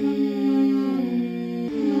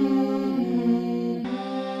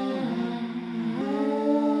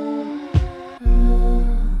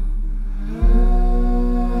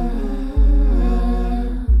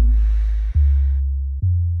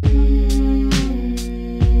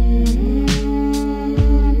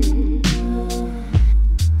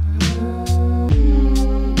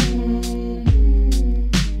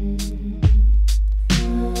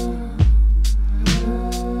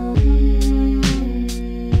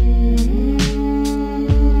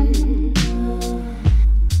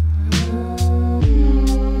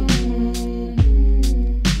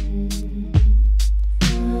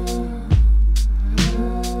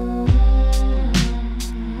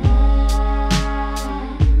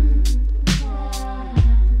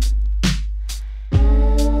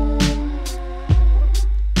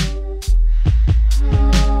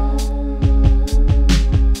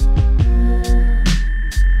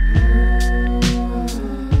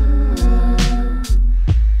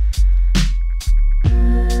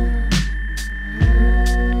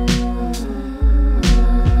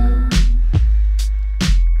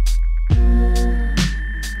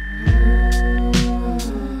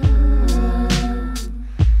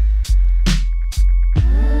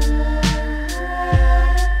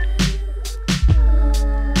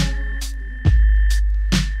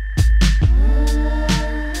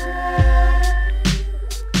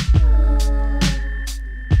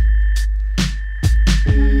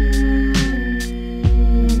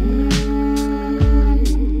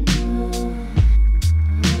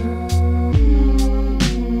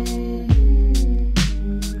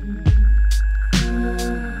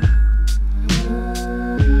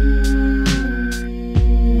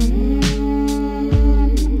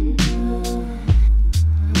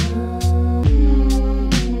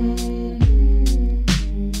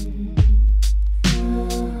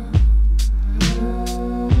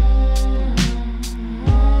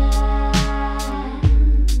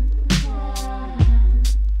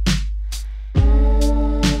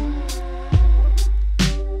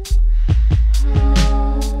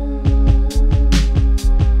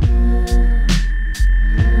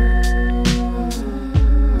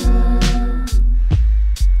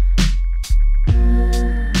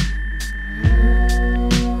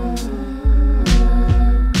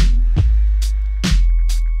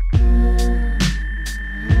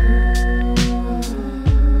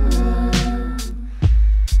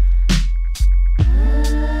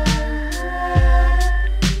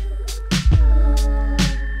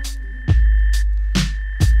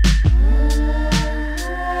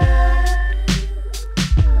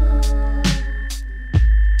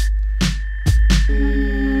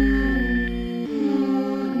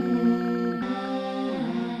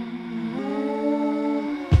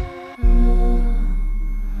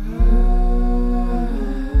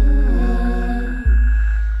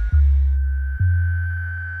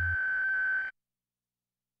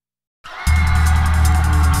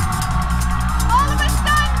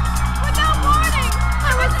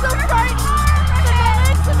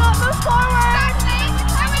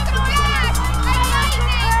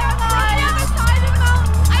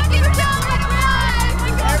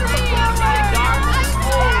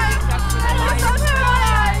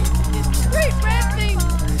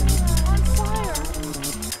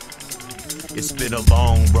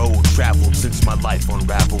 long road traveled since my life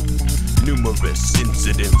unraveled. Numerous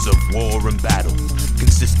incidents of war and battle,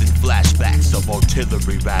 consistent flashbacks of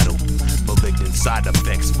artillery rattle, malignant side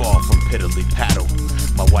effects far from piddly paddle.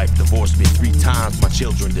 My wife divorced me 3 times, my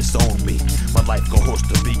children disowned me. My life goes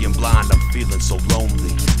to being blind, I'm feeling so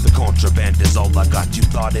lonely. The contraband is all I got, you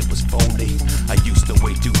thought it was phony. I used to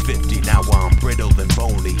weigh 250, now I'm brittle and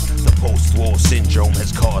bony. The post-war syndrome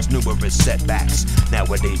has caused numerous setbacks.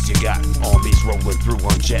 Nowadays you got armies rolling through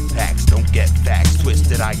on jetpacks. Don't get facts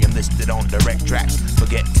twisted, I enlisted on direct tracks.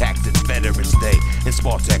 Forget tax, it's Veterans Day and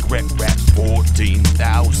Spartak rep raps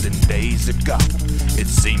 14,000 days ago. It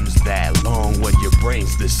seems that long when your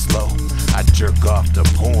brain's this slow. I jerk off to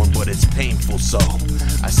porn, but it's painful, so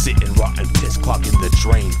I sit and rot and piss clogging the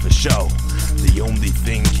drain for show. The only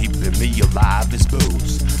thing keeping me alive is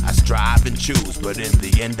booze. I strive and choose, but in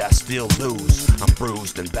the end I still lose. I'm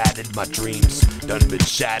bruised and battered, my dreams done been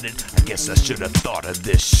shattered. I guess I should have thought of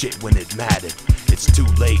this shit when it mattered. It's too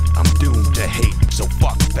late, I'm doomed to hate, so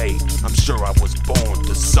fuck fate. I'm sure I was born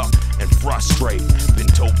to suck and frustrate. Been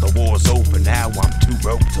told the war's over, now I'm too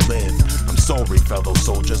broke to live. I'm sorry fellow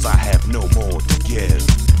soldiers, I have no more to give.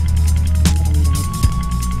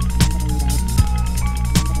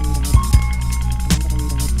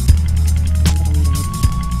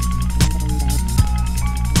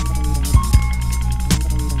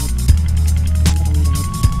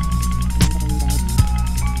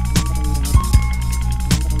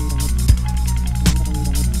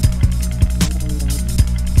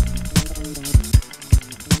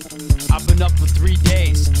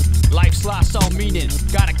 Lost all meaning,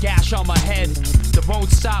 got a gash on my head that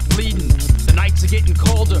won't stop bleeding. The nights are getting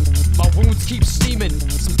colder, my wounds keep steaming.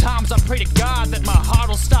 Sometimes I pray to God that my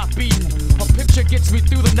heart'll stop beating. A picture gets me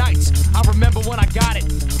through the nights, I remember when I got it.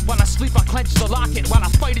 When I sleep I clench the locket, when I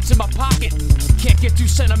fight it's in my pocket. Can't get too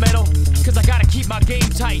sentimental, cause I gotta keep my game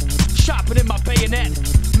tight. Sharpening my bayonet,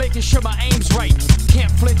 making sure my aim's right.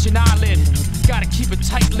 Can't flinch an eyelid, gotta keep a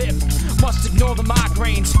tight lip. Must ignore the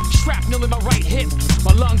migraines, shrapnel in my right hip.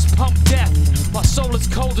 My lungs pump death, my soul is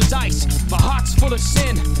cold as ice. My heart's full of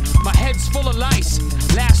sin, my head's full of lice.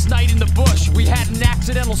 Last night in the bush, we had an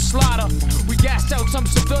accidental slaughter. We gassed out some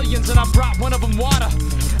civilians and I brought one of them water.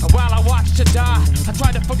 And while I watched her die, I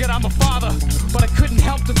tried to forget I'm a father. But I couldn't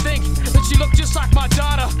help to think that she looked just like my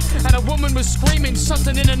daughter. And a woman was screaming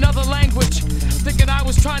something in another language, thinking I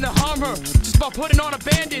was trying to harm her just by putting on a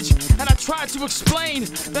bandage. And I tried to explain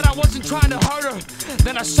that I wasn't trying to hurt her.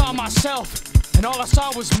 Then I saw myself, and all I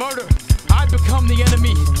saw was murder. I'd become the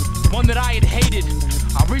enemy, the one that I had hated.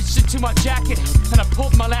 I reached into my jacket, and I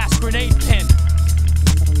pulled my last grenade pin.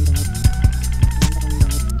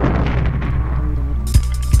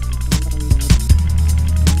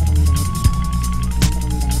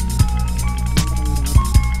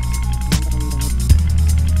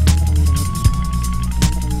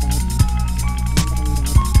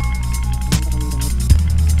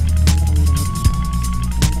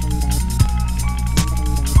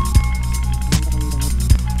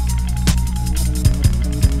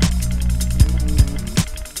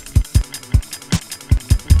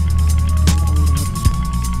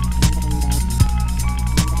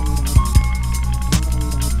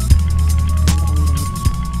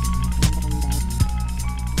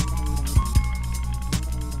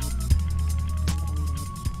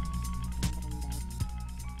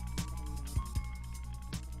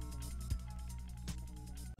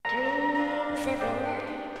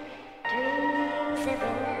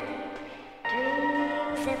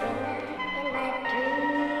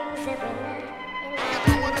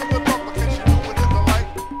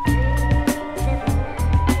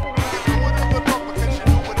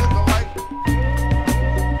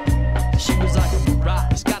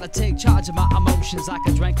 Like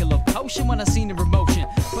I drank a little potion when I seen her emotion.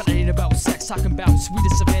 But it ain't about sex, talking about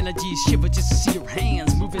sweetest of energies. Shiver just to see her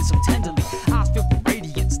hands moving so tenderly. Eyes filled with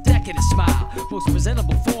radiance, decadent smile. Most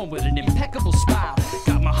presentable form with an impeccable smile.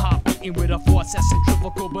 Got my heart beating with her thoughts that's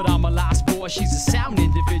centrifugal. But I'm a lost boy, she's a sound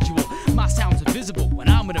individual. My sound's invisible when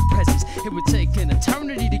I'm in her presence. It would take an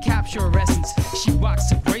eternity to capture her essence. She walks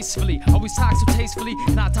so gracefully, always talks so tastefully,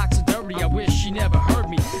 and I talk so dirty, I wish she never heard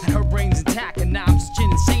me. And her brain's intact, and now I'm just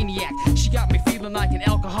an insaniac. She got me feeling like an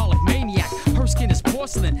alcoholic maniac. Her skin is poison.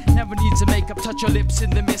 porcelain. Never need to make up, touch your lips in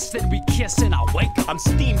the mist, then we kiss and I wake up. I'm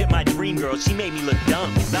steamed at my dream girl, she made me look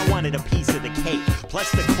dumb, cause I wanted a piece of the cake, plus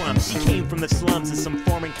the crumbs. She came from the slums of some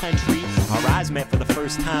foreign country. Our eyes met for the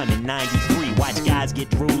first time in '93. Watch guys get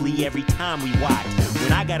drooly every time we walked.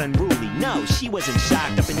 When I got unruly, no, she wasn't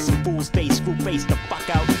shocked. Up in some fool's face, fruit face the fuck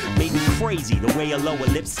out. Made me crazy, the way her lower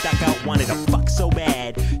lip stuck out. Wanted to fuck so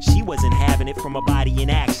bad. She wasn't having it from her body and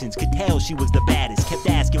actions. Could tell she was the baddest. Kept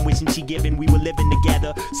asking, wishing she given. We were living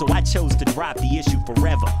together, so I chose to drop the issue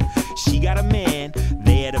forever. She got a man,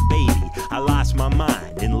 they had a baby. I lost my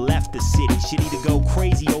mind and left the city. She'd either go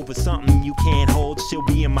crazy over something you can't hold. She'll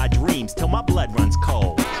be in my dreams till my blood runs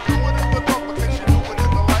cold.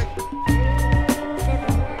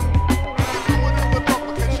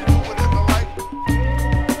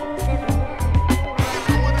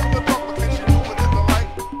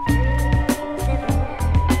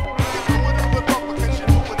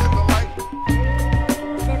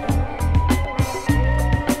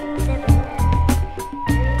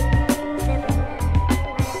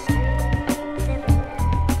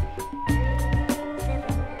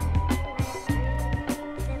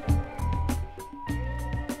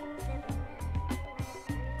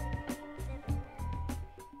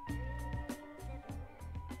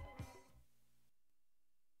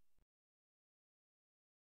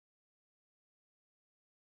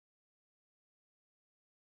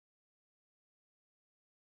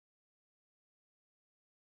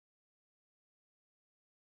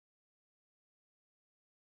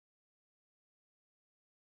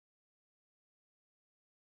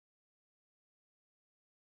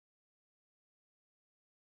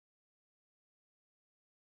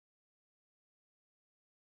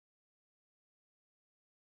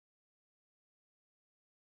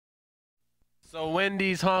 So when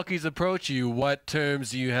these honkies approach you, what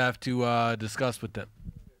terms do you have to discuss with them?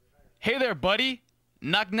 Hey there, buddy.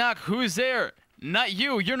 Knock, knock. Who's there? Not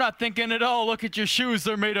you. You're not thinking at all. Look at your shoes.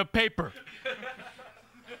 They're made of paper.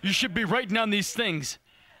 You should be writing on these things.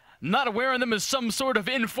 Not wearing them as some sort of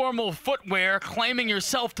informal footwear, claiming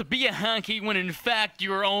yourself to be a honky when in fact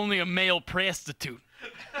you're only a male prostitute.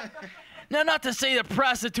 Now, not to say that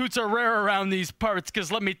prostitutes are rare around these parts, because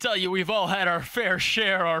let me tell you, we've all had our fair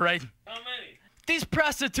share, all right? How many? These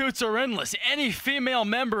prostitutes are endless. Any female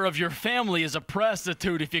member of your family is a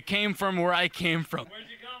prostitute if you came from where I came from. Where'd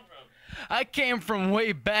you come from? I came from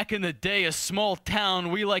way back in the day, a small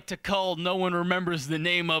town we like to call no one remembers the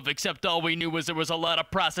name of, except all we knew was there was a lot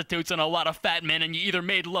of prostitutes and a lot of fat men, and you either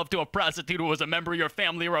made love to a prostitute who was a member of your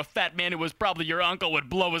family or a fat man who was probably your uncle would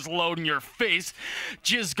blow his load in your face.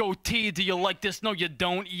 Jizz goatee, do you like this? No, you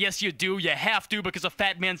don't. Yes, you do. You have to, because a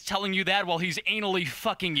fat man's telling you that while he's anally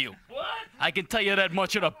fucking you. What? I can tell you that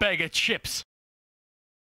much in a bag of chips.